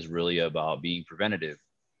of it is really about being preventative.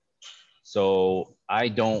 So I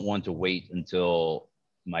don't want to wait until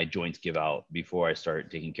my joints give out before I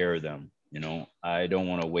start taking care of them. You know, I don't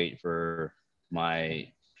want to wait for my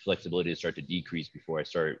flexibility to start to decrease before I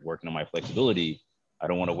start working on my flexibility. I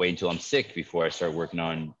don't want to wait until I'm sick before I start working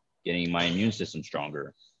on getting my immune system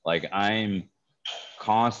stronger. Like I'm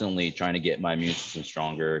constantly trying to get my immune system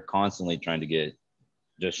stronger, constantly trying to get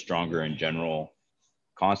just stronger in general,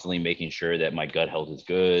 constantly making sure that my gut health is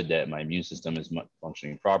good, that my immune system is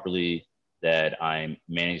functioning properly, that I'm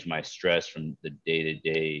managing my stress from the day to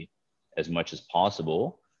day as much as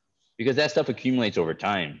possible, because that stuff accumulates over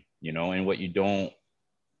time, you know. And what you don't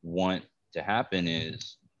want to happen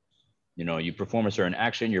is, you know, you perform a certain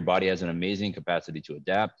action, your body has an amazing capacity to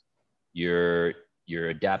adapt. You're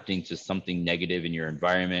adapting to something negative in your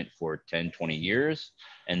environment for 10, 20 years.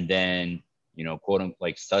 And then, you know, quote unquote,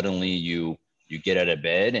 like suddenly you get out of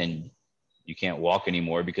bed and you can't walk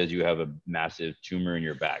anymore because you have a massive tumor in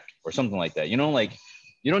your back or something like that. You know, like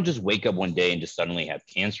you don't just wake up one day and just suddenly have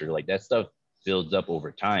cancer. Like that stuff builds up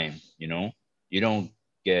over time, you know. You don't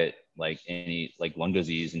get like any like lung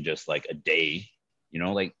disease in just like a day, you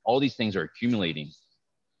know, like all these things are accumulating.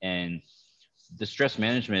 And the stress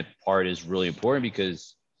management part is really important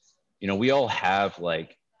because, you know, we all have,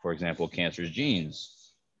 like, for example, cancer's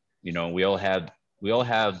genes. You know, we all have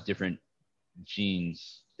different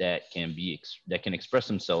genes that can express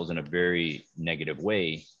themselves in a very negative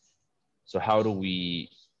way. So how do we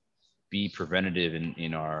be preventative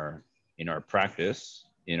in our practice,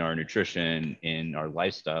 in our nutrition, in our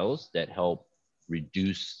lifestyles that help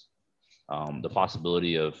reduce the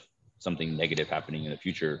possibility of something negative happening in the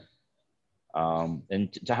future?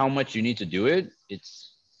 And to how much you need to do it,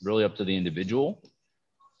 it's really up to the individual.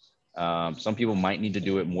 Some people might need to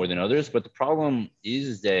do it more than others, but the problem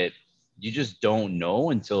is that you just don't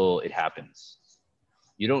know until it happens.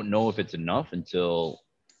 You don't know if it's enough until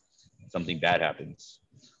something bad happens.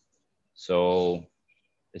 So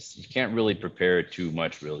you can't really prepare too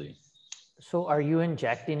much, really. So are you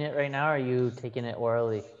injecting it right now, or are you taking it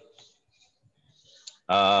orally?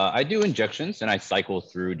 I do injections and I cycle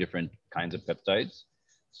through different kinds of peptides.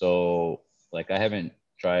 So like I haven't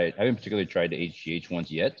particularly tried the HGH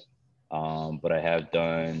ones yet, but I have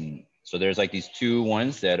done. So there's like these two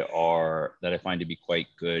ones that I find to be quite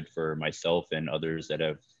good for myself and others that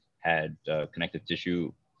have had connective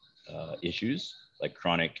tissue issues like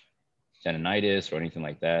chronic tendonitis or anything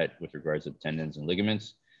like that with regards to tendons and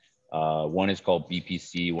ligaments. One is called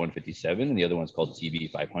BPC 157 and the other one's called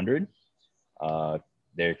TB 500.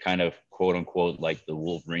 They're kind of quote unquote like the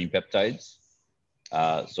Wolverine peptides.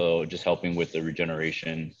 So just helping with the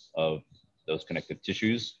regeneration of those connective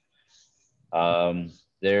tissues.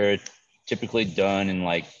 They're typically done in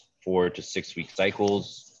like 4 to 6 week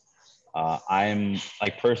cycles. I'm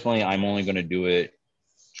like personally, I'm only going to do it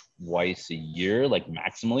twice a year, like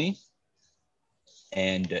maximally.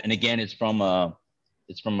 And again, it's from a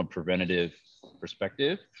preventative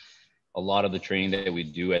perspective. A lot of the training that we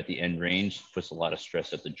do at the end range puts a lot of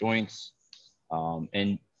stress at the joints.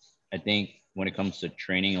 And I think when it comes to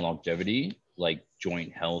training and longevity, like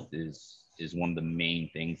joint health is one of the main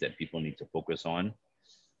things that people need to focus on.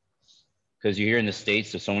 because you hear in the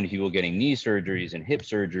States there's so many people getting knee surgeries and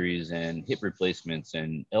hip replacements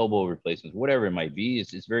and elbow replacements, whatever it might be.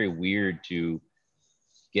 It's very weird to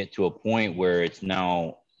get to a point where it's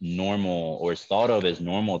now normal, or it's thought of as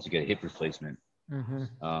normal, to get a hip replacement.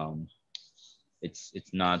 Mm-hmm.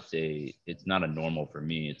 It's not a normal for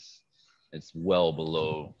me. It's well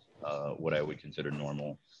below what I would consider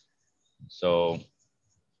normal. So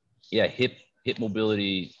yeah, hip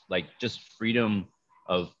mobility, like just freedom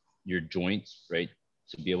of your joints, right?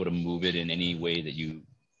 To be able to move it in any way that you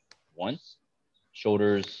want.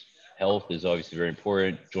 Shoulders health is obviously very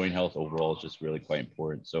important. Joint health overall is just really quite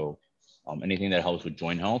important. So anything that helps with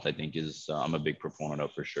joint health, I think is I'm a big proponent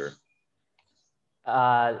of for sure.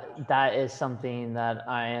 That is something that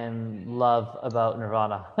I love about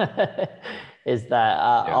Nirvana is that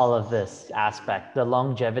Yeah. all of this aspect, the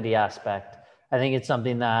longevity aspect. I think it's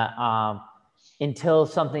something that until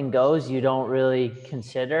something goes, you don't really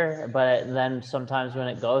consider, but then sometimes when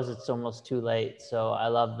it goes, it's almost too late. So I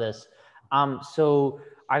love this. So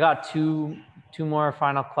I got two more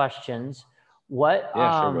final questions. What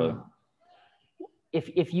Yeah, sure, brother.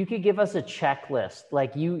 if you could give us a checklist,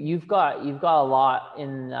 like you've got a lot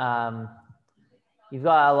in you've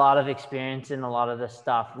got a lot of experience in a lot of this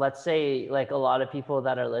stuff. Let's say like a lot of people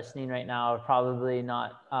that are listening right now are probably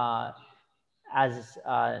not as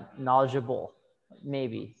knowledgeable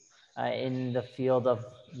maybe in the field of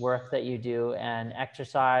work that you do and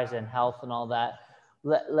exercise and health and all that.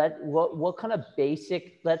 What kind of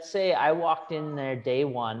basic, let's say I walked in there day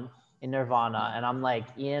one in Nirvana and I'm like,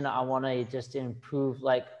 Ian, I want to just improve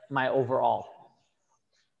like my overall.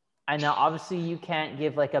 And now obviously you can't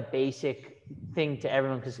give like a basic thing to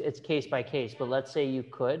everyone because it's case by case, but let's say you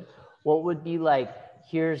could, what would be like,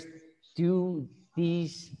 here's, do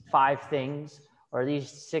these 5 things or these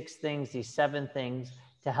 6 things, these 7 things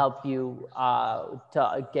to help you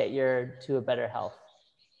to get to a better health?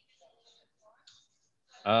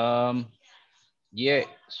 Yeah,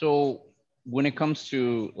 so when it comes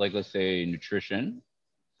to, like, let's say nutrition,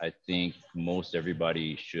 I think most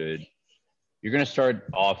everybody should, you're going to start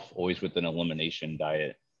off always with an elimination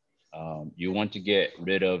diet. You want to get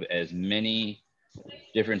rid of as many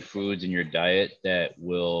different foods in your diet that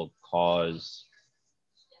will cause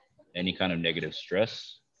any kind of negative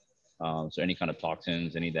stress. So any kind of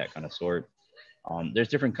toxins, any of that kind of sort. There's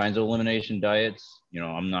different kinds of elimination diets.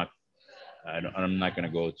 I'm not going to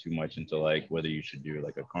go too much into like whether you should do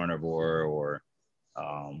like a carnivore or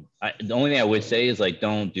the only thing I would say is like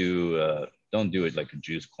don't do it like a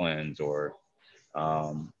juice cleanse or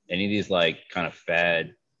any of these like kind of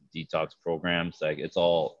fad detox programs. Like it's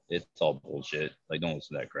all bullshit. Like don't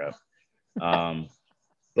listen to that crap.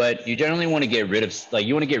 But you generally want to get rid of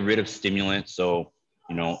stimulants. So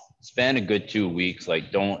spend a good 2 weeks.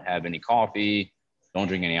 Like don't have any coffee, don't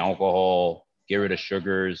drink any alcohol, get rid of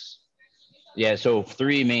sugars. Yeah, so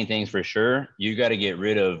 3 main things for sure. You got to get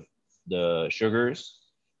rid of the sugars.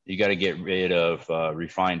 You got to get rid of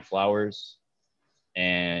refined flours,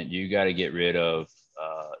 and you got to get rid of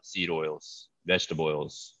seed oils, vegetable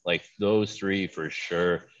oils. Like those 3 for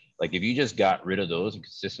sure. Like if you just got rid of those and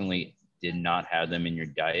consistently did not have them in your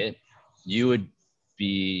diet, you would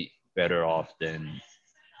be better off than,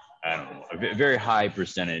 I don't know, a very high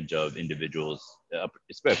percentage of individuals,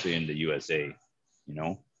 especially in the USA, you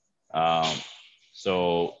know?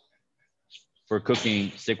 So for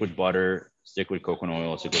cooking, stick with butter, stick with coconut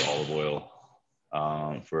oil, stick with olive oil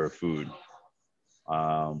for food.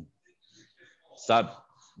 Stop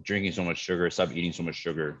drinking so much sugar, stop eating so much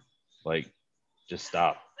sugar. Like just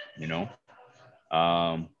stop, you know?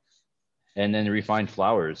 And then the refined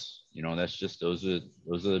flours, that's just, those are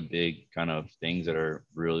the big kind of things that are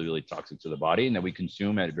really, really toxic to the body and that we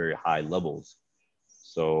consume at very high levels.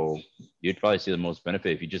 So you'd probably see the most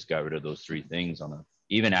benefit if you just got rid of those 3 things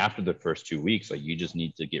even after the first 2 weeks. Like you just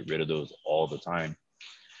need to get rid of those all the time.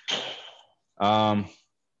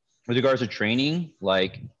 With regards to training,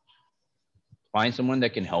 like find someone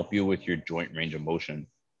that can help you with your joint range of motion.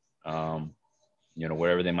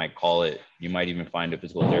 Whatever they might call it. You might even find a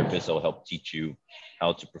physical therapist that will help teach you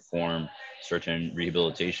how to perform certain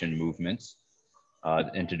rehabilitation movements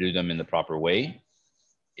and to do them in the proper way.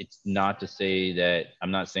 It's not to say that, I'm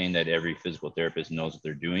not saying that every physical therapist knows what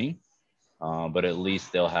they're doing, but at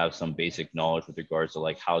least they'll have some basic knowledge with regards to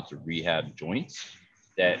like how to rehab joints.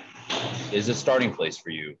 That is a starting place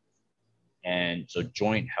for you. And so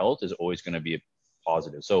joint health is always going to be a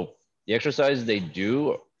positive. So the exercises they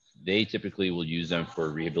do, they typically will use them for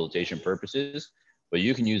rehabilitation purposes, but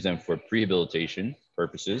you can use them for prehabilitation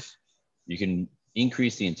purposes. You can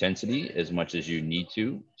increase the intensity as much as you need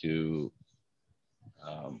to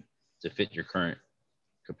fit your current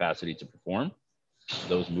capacity to perform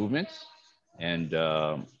those movements. And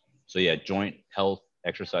so yeah, joint health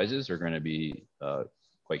exercises are going to be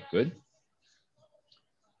quite good.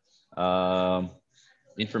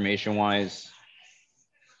 Information wise,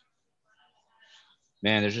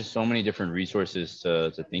 man, there's just so many different resources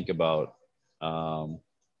to think about.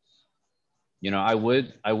 You know, I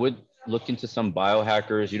would look into some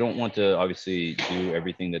biohackers. You don't want to obviously do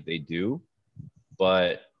everything that they do,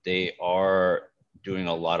 but they are doing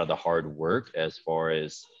a lot of the hard work as far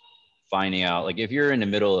as finding out, like if you're in the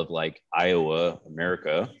middle of like Iowa,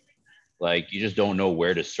 America, like you just don't know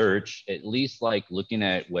where to search, at least like look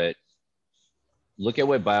at what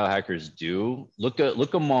biohackers do.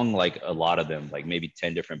 Look among like a lot of them, like maybe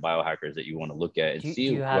 10 different biohackers that you want to look at and see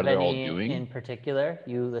do you what have they're all any doing. in particular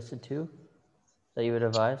you listed to that you would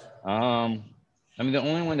advise? I mean, the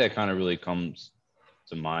only one that kind of really comes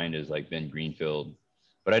to mind is like Ben Greenfield,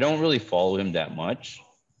 but I don't really follow him that much.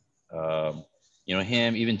 You know,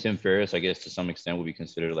 him, even Tim Ferriss, I guess to some extent would be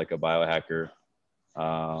considered like a biohacker.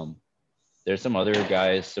 There's some other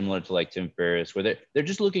guys similar to like Tim Ferriss where they're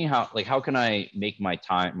just looking how can I make my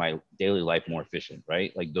daily life more efficient,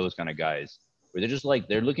 right? Like those kind of guys where they're just like,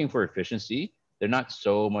 they're looking for efficiency. They're not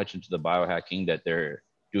so much into the biohacking that they're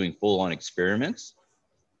doing full on experiments,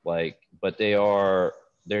 like, but they're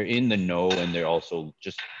in the know, and they're also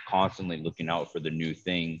just constantly looking out for the new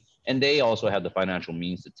thing. And they also have the financial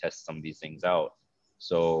means to test some of these things out.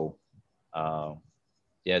 So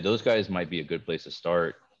yeah, those guys might be a good place to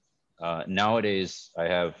start. Nowadays, I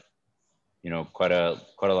have, you know, quite a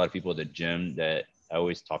lot of people at the gym that I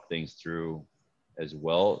always talk things through as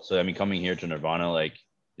well. So I mean, coming here to Nirvana, like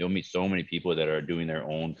you'll meet so many people that are doing their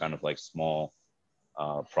own kind of like small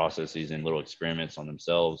processes and little experiments on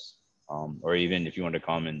themselves. Or even if you want to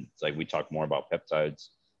come and it's like we talk more about peptides.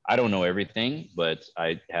 I don't know everything, but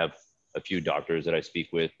I have a few doctors that I speak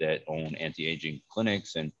with that own anti-aging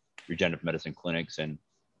clinics and regenerative medicine clinics, and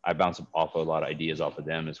I bounce off a lot of ideas off of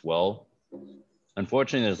them as well.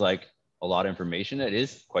 Unfortunately, there's like a lot of information that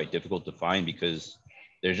is quite difficult to find because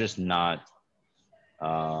there's just not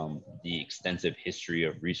the extensive history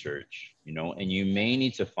of research, you know, and you may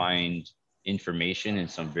need to find information in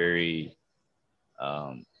some very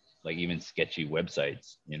like even sketchy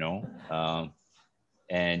websites, you know,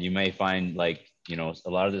 and you may find like, you know, a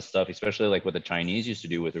lot of this stuff, especially like what the Chinese used to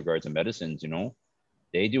do with regards to medicines, you know,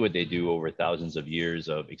 they do what they do over thousands of years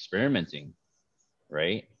of experimenting,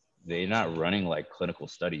 right? They're not running like clinical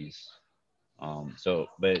studies.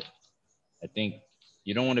 But I think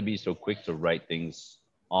you don't want to be so quick to write things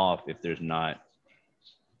off if there's not,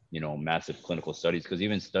 you know, massive clinical studies, because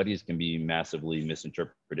even studies can be massively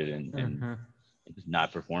misinterpreted and just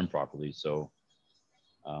not performed properly. So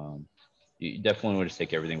you definitely want to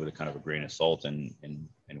take everything with a kind of a grain of salt and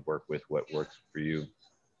work with what works for you.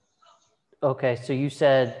 Okay, so you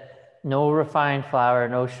said no refined flour,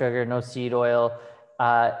 no sugar, no seed oil,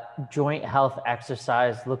 joint health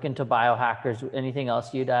exercise, look into biohackers. Anything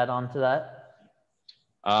else you'd add on to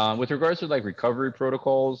that? With regards to like recovery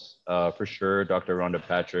protocols, for sure, Dr. Rhonda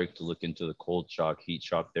Patrick to look into the cold shock, heat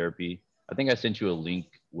shock therapy. I think I sent you a link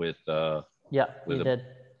with all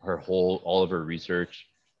of her research.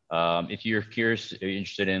 If you're curious,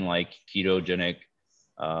 interested in like ketogenic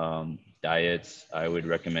diets, I would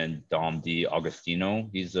recommend Dom D'Agostino.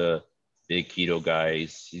 He's a big keto guy.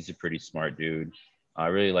 He's a pretty smart dude. I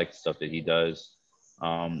really like the stuff that he does.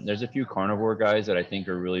 There's a few carnivore guys that I think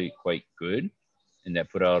are really quite good and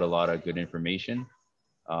that put out a lot of good information.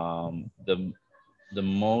 The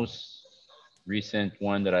most recent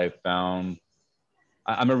one that I found,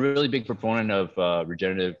 I'm a really big proponent of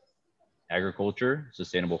regenerative agriculture,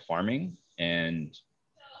 sustainable farming, and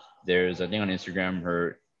there's, I think on Instagram,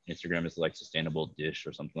 her Instagram is like Sustainable Dish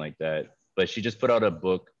or something like that. But she just put out a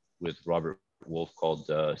book with Robert Wolf called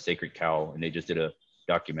Sacred Cow, and they just did a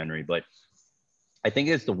documentary. But I think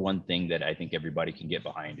it's the one thing that I think everybody can get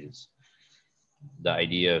behind is the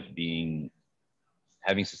idea of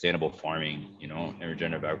having sustainable farming, you know, and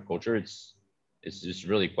regenerative agriculture. It's just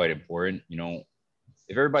really quite important. You know,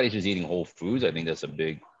 if everybody's just eating whole foods, I think that's a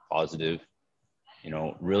big positive. You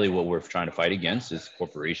know, really what we're trying to fight against is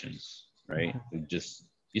corporations, right?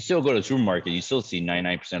 You still go to the supermarket, you still see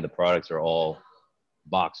 99% of the products are all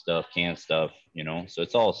box stuff, canned stuff, you know, so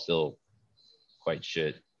it's all still quite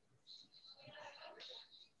shit.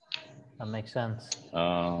 That makes sense.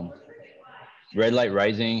 Red Light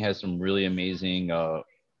Rising has some really amazing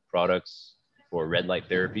products for red light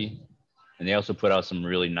therapy. And they also put out some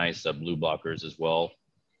really nice blue blockers as well.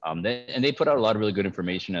 They put out a lot of really good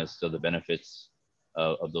information as to the benefits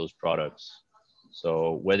of those products.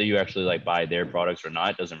 So whether you actually like buy their products or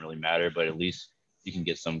not, doesn't really matter, but at least you can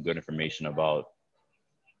get some good information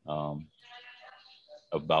um,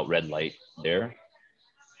 about red light there.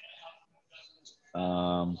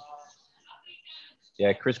 Um,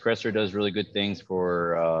 yeah, Chris Kresser does really good things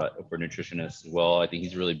for nutritionists as well. I think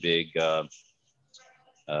he's a really big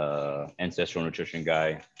ancestral nutrition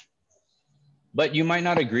guy. But you might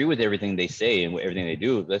not agree with everything they say and everything they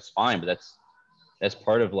do. That's fine, but that's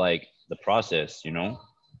part of like the process, you know.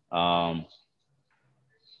 Um,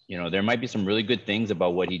 you know, there might be some really good things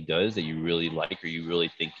about what he does that you really like or you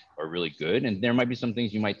really think are really good, and there might be some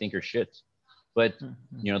things you might think are shit. But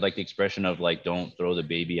you know, like the expression of like, don't throw the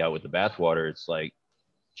baby out with the bathwater. It's like,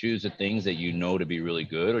 choose the things that you know to be really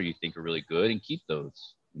good or you think are really good and keep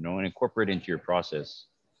those, you know, and incorporate into your process.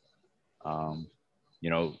 Um, you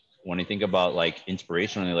know, when I think about like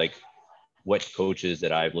inspirationally, like what coaches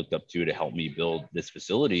that I've looked up to help me build this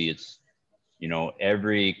facility, it's, you know,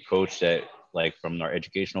 every coach that like from our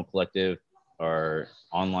educational collective, our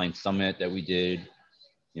online summit that we did,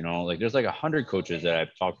 you know, like there's like 100 coaches that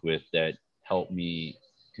I've talked with that help me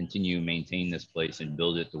continue maintain this place and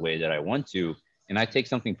build it the way that I want to. And I take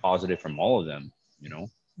something positive from all of them, you know,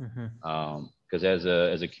 because as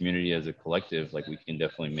a community, as a collective, like we can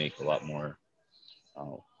definitely make a lot more.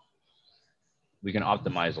 Uh, we can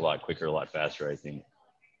optimize a lot quicker, a lot faster, I think.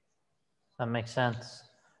 That makes sense.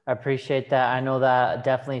 I appreciate that. I know that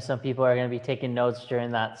definitely some people are going to be taking notes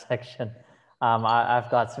during that section. I've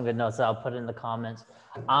got some good notes that I'll put in the comments.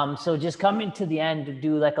 So just coming to the end to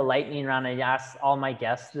do like a lightning round, I asked all my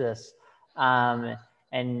guests this.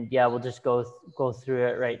 And yeah, we'll just go through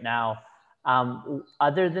it right now.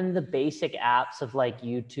 Other than the basic apps of like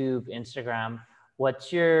YouTube, Instagram,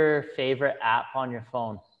 what's your favorite app on your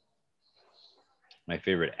phone? My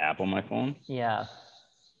favorite app on my phone? Yeah.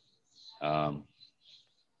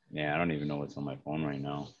 Yeah, I don't even know what's on my phone right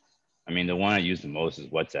now. I mean, the one I use the most is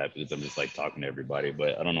WhatsApp because I'm just like talking to everybody,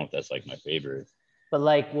 but I don't know if that's like my favorite. But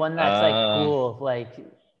like one that's like cool, like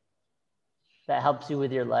that helps you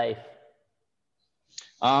with your life.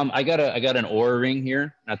 I got an Oura ring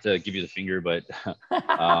here. Not to give you the finger, but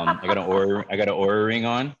I got an Oura ring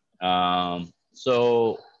on.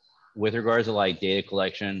 So with regards to like data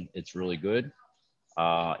collection, it's really good.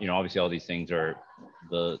 You know, obviously all these things are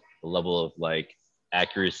the level of like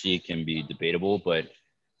accuracy can be debatable, but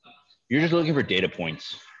you're just looking for data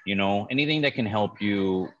points, you know, anything that can help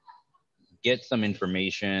you get some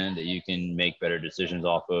information that you can make better decisions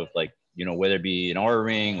off of, like, you know, whether it be an Oura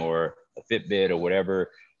ring or a Fitbit or whatever,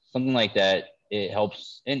 something like that. It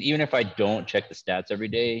helps. And even if I don't check the stats every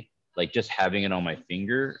day, like just having it on my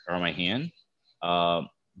finger or on my hand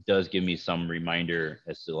does give me some reminder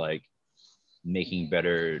as to like making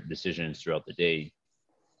better decisions throughout the day.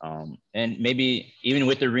 And maybe even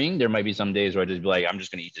with the ring, there might be some days where I just be like, I'm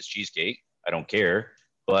just going to eat this cheesecake. I don't care.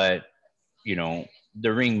 But, you know,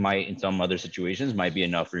 the ring might, in some other situations, might be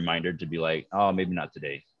enough reminder to be like, oh, maybe not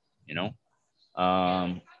today, you know?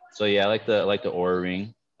 So yeah, I like the Oura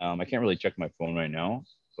ring. I can't really check my phone right now,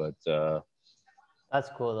 but that's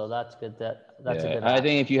cool though. That's good. That's yeah, a good I app.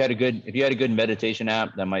 think if you had a good meditation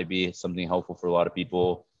app, that might be something helpful for a lot of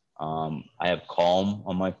people. I have Calm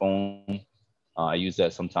on my phone. I use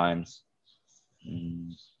that sometimes.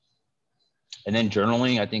 And then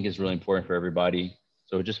journaling, I think, is really important for everybody.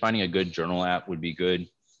 So just finding a good journal app would be good.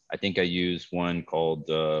 I think I use one called,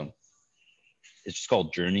 it's just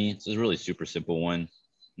called Journey. It's a really super simple one,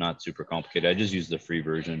 not super complicated. I just use the free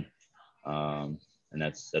version. And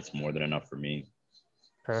that's more than enough for me.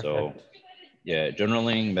 Perfect. So yeah,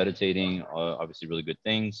 journaling, meditating, obviously really good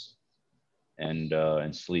things,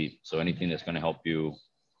 and sleep. So anything that's going to help you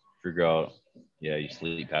figure out, yeah, your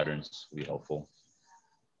sleep patterns will be helpful.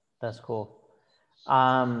 That's cool.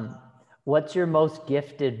 What's your most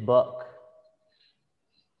gifted book?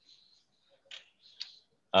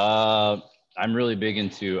 I'm really big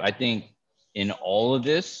into, I think in all of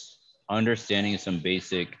this, understanding some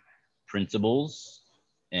basic principles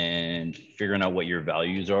and figuring out what your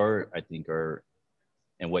values are, I think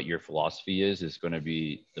and what your philosophy is going to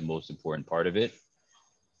be the most important part of it.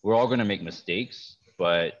 We're all going to make mistakes,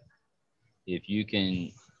 but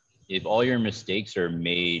if all your mistakes are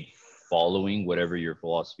made following whatever your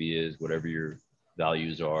philosophy is, whatever your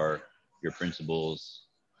values are, your principles,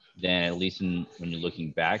 then at least when you're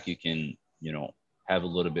looking back, you can, you know, have a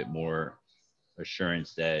little bit more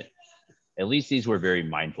assurance that at least these were very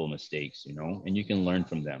mindful mistakes, you know, and you can learn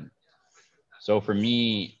from them. So for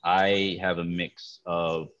me, I have a mix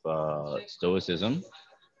of stoicism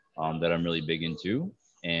that I'm really big into,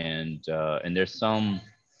 and there's some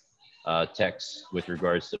texts with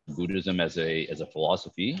regards to Buddhism as a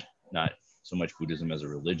philosophy, not so much Buddhism as a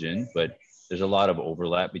religion, but there's a lot of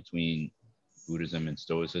overlap between Buddhism and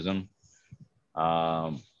Stoicism.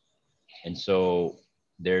 Um, and so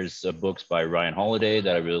there's books by Ryan Holiday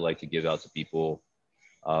that I really like to give out to people.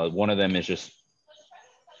 One of them is just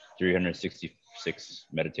 366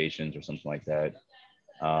 meditations or something like that.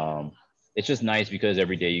 It's just nice because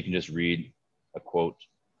every day you can just read a quote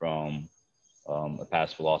from a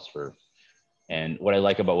past philosopher. And what I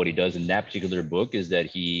like about what he does in that particular book is that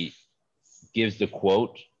he gives the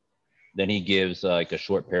quote, then he gives like a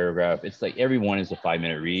short paragraph. It's like every one is a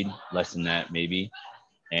 5-minute read, less than that maybe.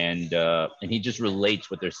 And he just relates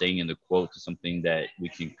what they're saying in the quote to something that we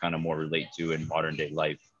can kind of more relate to in modern day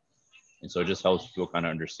life. And so it just helps people kind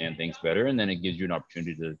of understand things better. And then it gives you an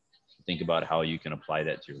opportunity to think about how you can apply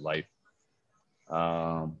that to your life.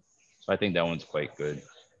 So I think that one's quite good.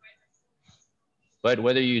 But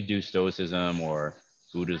whether you do Stoicism or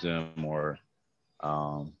Buddhism or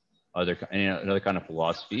another kind of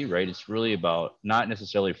philosophy, right? It's really about not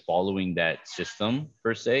necessarily following that system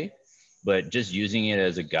per se, but just using it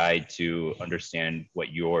as a guide to understand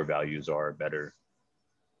what your values are better.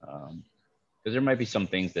 Because there might be some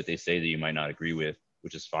things that they say that you might not agree with,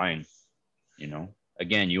 which is fine. You know,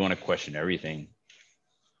 again, you want to question everything.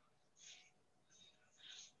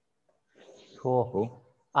 Cool.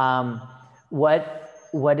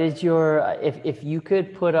 What is your, if you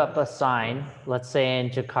could put up a sign, let's say in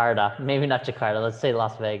Jakarta, maybe not Jakarta, let's say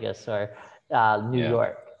Las Vegas or New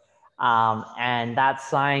York, and that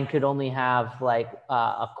sign could only have like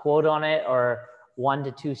a quote on it or 1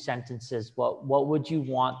 to 2 sentences, what would you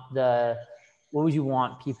want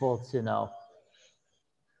people to know?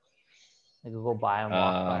 They could go by and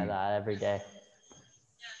walk by that every day.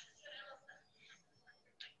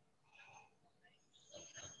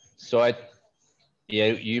 So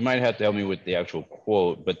you might have to help me with the actual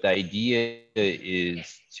quote, but the idea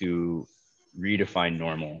is to redefine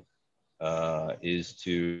normal, is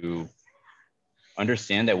to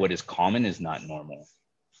understand that what is common is not normal.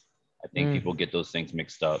 I think people get those things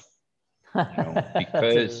mixed up, you know,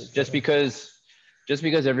 because just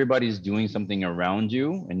because everybody's doing something around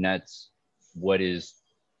you, and that's what is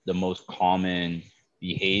the most common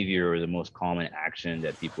behavior or the most common action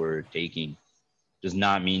that people are taking, does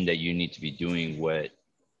not mean that you need to be doing what,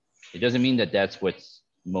 it doesn't mean that that's what's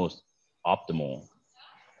most optimal.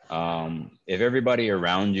 If everybody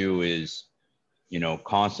around you is, you know,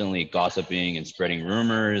 constantly gossiping and spreading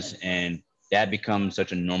rumors, and that becomes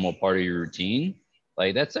such a normal part of your routine,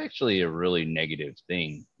 like that's actually a really negative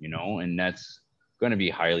thing, you know, and that's going to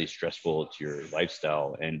be highly stressful to your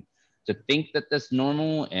lifestyle. And to think that that's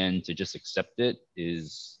normal and to just accept it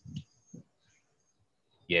is,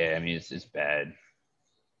 yeah, I mean, it's bad.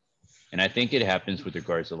 And I think it happens with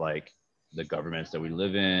regards to like the governments that we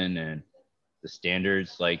live in and the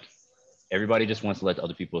standards. Like everybody just wants to let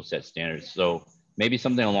other people set standards. So maybe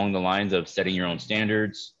something along the lines of setting your own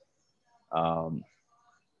standards, and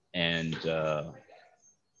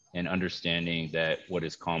understanding that what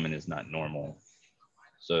is common is not normal.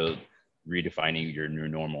 So redefining your new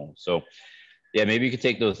normal. So yeah, maybe you could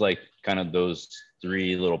take those like kind of those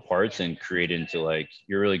 3 little parts and create into like,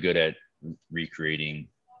 you're really good at recreating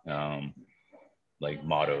like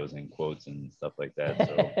mottos and quotes and stuff like that.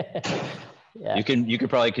 So yeah, you could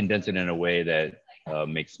probably condense it in a way that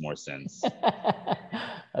makes more sense.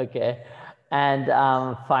 Okay. And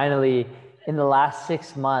finally, in the last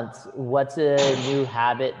 6 months, what's a new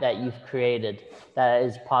habit that you've created that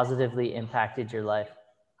has positively impacted your life?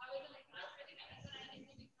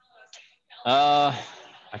 I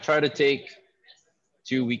try to take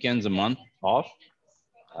 2 weekends a month off.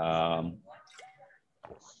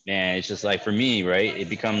 Man, it's just like for me, right? It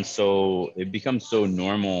becomes so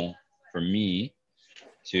normal for me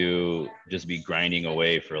to just be grinding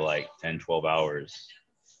away for like 10, 12 hours.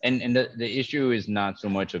 And the issue is not so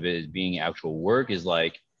much of it as being actual work, is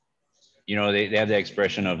like, you know, they have the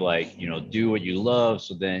expression of like, you know, do what you love,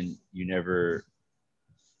 so then you never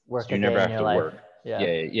have to work.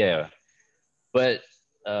 Yeah. But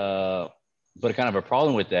kind of a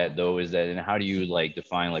problem with that though is that, and how do you like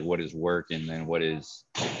define like what is work and then what is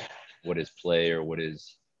play, or what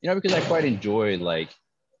is, you know, because I quite enjoy like,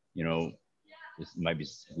 you know, this might be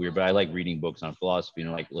weird, but I like reading books on philosophy,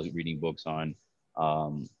 and like reading books on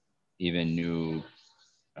even new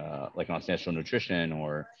like on essential nutrition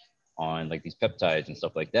or on like these peptides and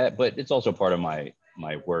stuff like that. But it's also part of my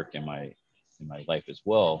work and my life as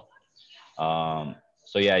well.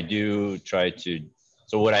 So yeah, I do try to.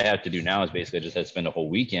 So what I have to do now is basically I just have to spend a whole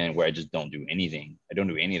weekend where I just don't do anything. I don't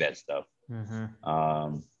do any of that stuff.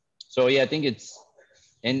 Mm-hmm. So yeah, I think it's,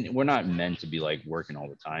 and we're not meant to be like working all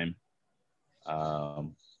the time.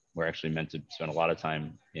 We're actually meant to spend a lot of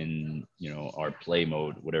time in, you know, our play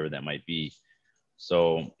mode, whatever that might be.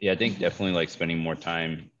 So yeah, I think definitely like spending more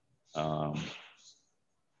time,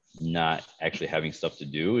 not actually having stuff to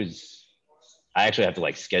do is, I actually have to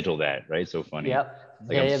like schedule that, right? So funny. Yep.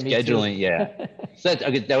 Like I'm Yeah, me too. scheduling, yeah. So that's,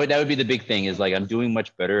 okay, that would be the big thing is like I'm doing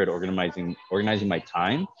much better at organizing my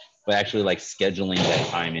time, but actually like scheduling that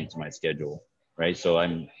time into my schedule, right? So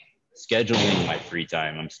I'm scheduling my free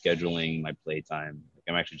time, I'm scheduling my play time. Like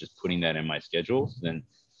I'm actually just putting that in my schedule. So then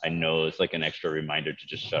I know it's like an extra reminder to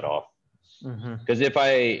just shut off. Mm-hmm. Because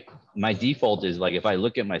my default is like if I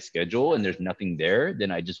look at my schedule and there's nothing there, then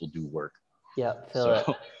I just will do work. Yep, feel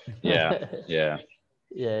So yeah, it. yeah.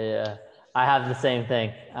 Yeah. I have the same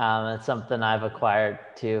thing. It's something I've acquired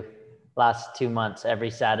too. Last 2 months, every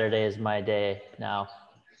Saturday is my day now.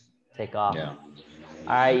 Take off. Yeah.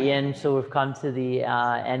 All right, Ian. So we've come to the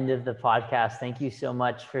end of the podcast. Thank you so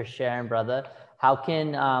much for sharing, brother. How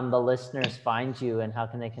can the listeners find you, and how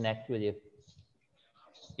can they connect with you?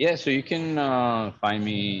 Yeah, so you can find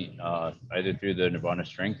me either through the Nirvana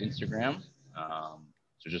Strength Instagram,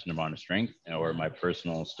 so just Nirvana Strength, or my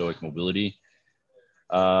personal Stoic Mobility.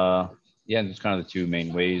 Uh, yeah, that's kind of the two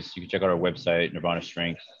main ways. You can check out our website, Nirvana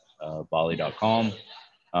Strength, Bali.com,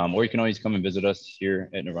 or you can always come and visit us here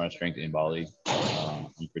at Nirvana Strength in Bali.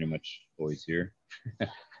 I'm pretty much always here.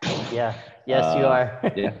 Yeah. Yes, you are.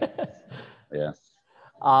 Yeah, yeah.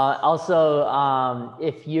 Also,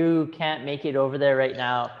 if you can't make it over there right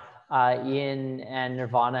now, Ian and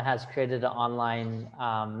Nirvana has created an online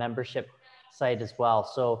membership site as well.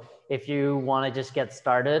 So if you want to just get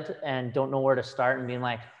started and don't know where to start and being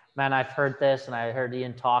like, man, I've heard this and I heard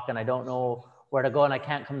Ian talk and I don't know where to go and I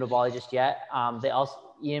can't come to Bali just yet. They also,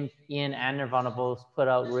 Ian and Nirvana both put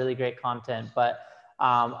out really great content, but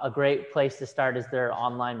a great place to start is their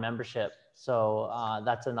online membership. So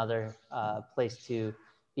that's another place to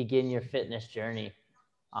begin your fitness journey.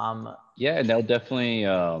 Yeah, and they'll definitely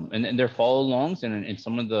and they're follow alongs, and in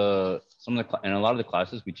and a lot of the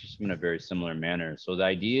classes we teach them in a very similar manner. So the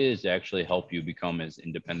idea is to actually help you become as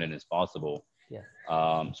independent as possible. Yeah.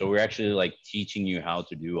 So we're actually like teaching you how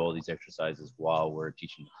to do all these exercises while we're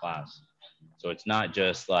teaching the class. So it's not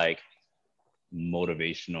just like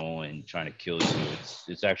motivational and trying to kill you.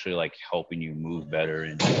 It's actually like helping you move better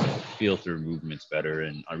and feel through movements better,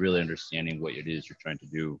 and really understanding what it is you're trying to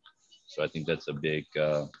do. So I think that's a big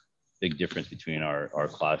difference between our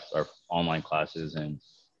online classes and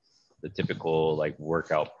the typical like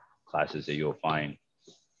workout classes that you'll find.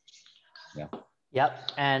 Yeah.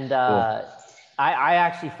 Yep. And Cool. I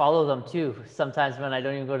actually follow them too. Sometimes when I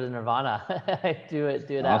don't even go to Nirvana, I do it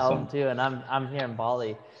at home Awesome. too. And I'm here in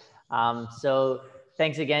Bali. So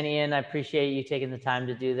thanks again, Ian. I appreciate you taking the time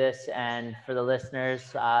to do this. And for the listeners,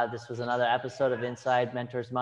 this was another episode of Inside Mentors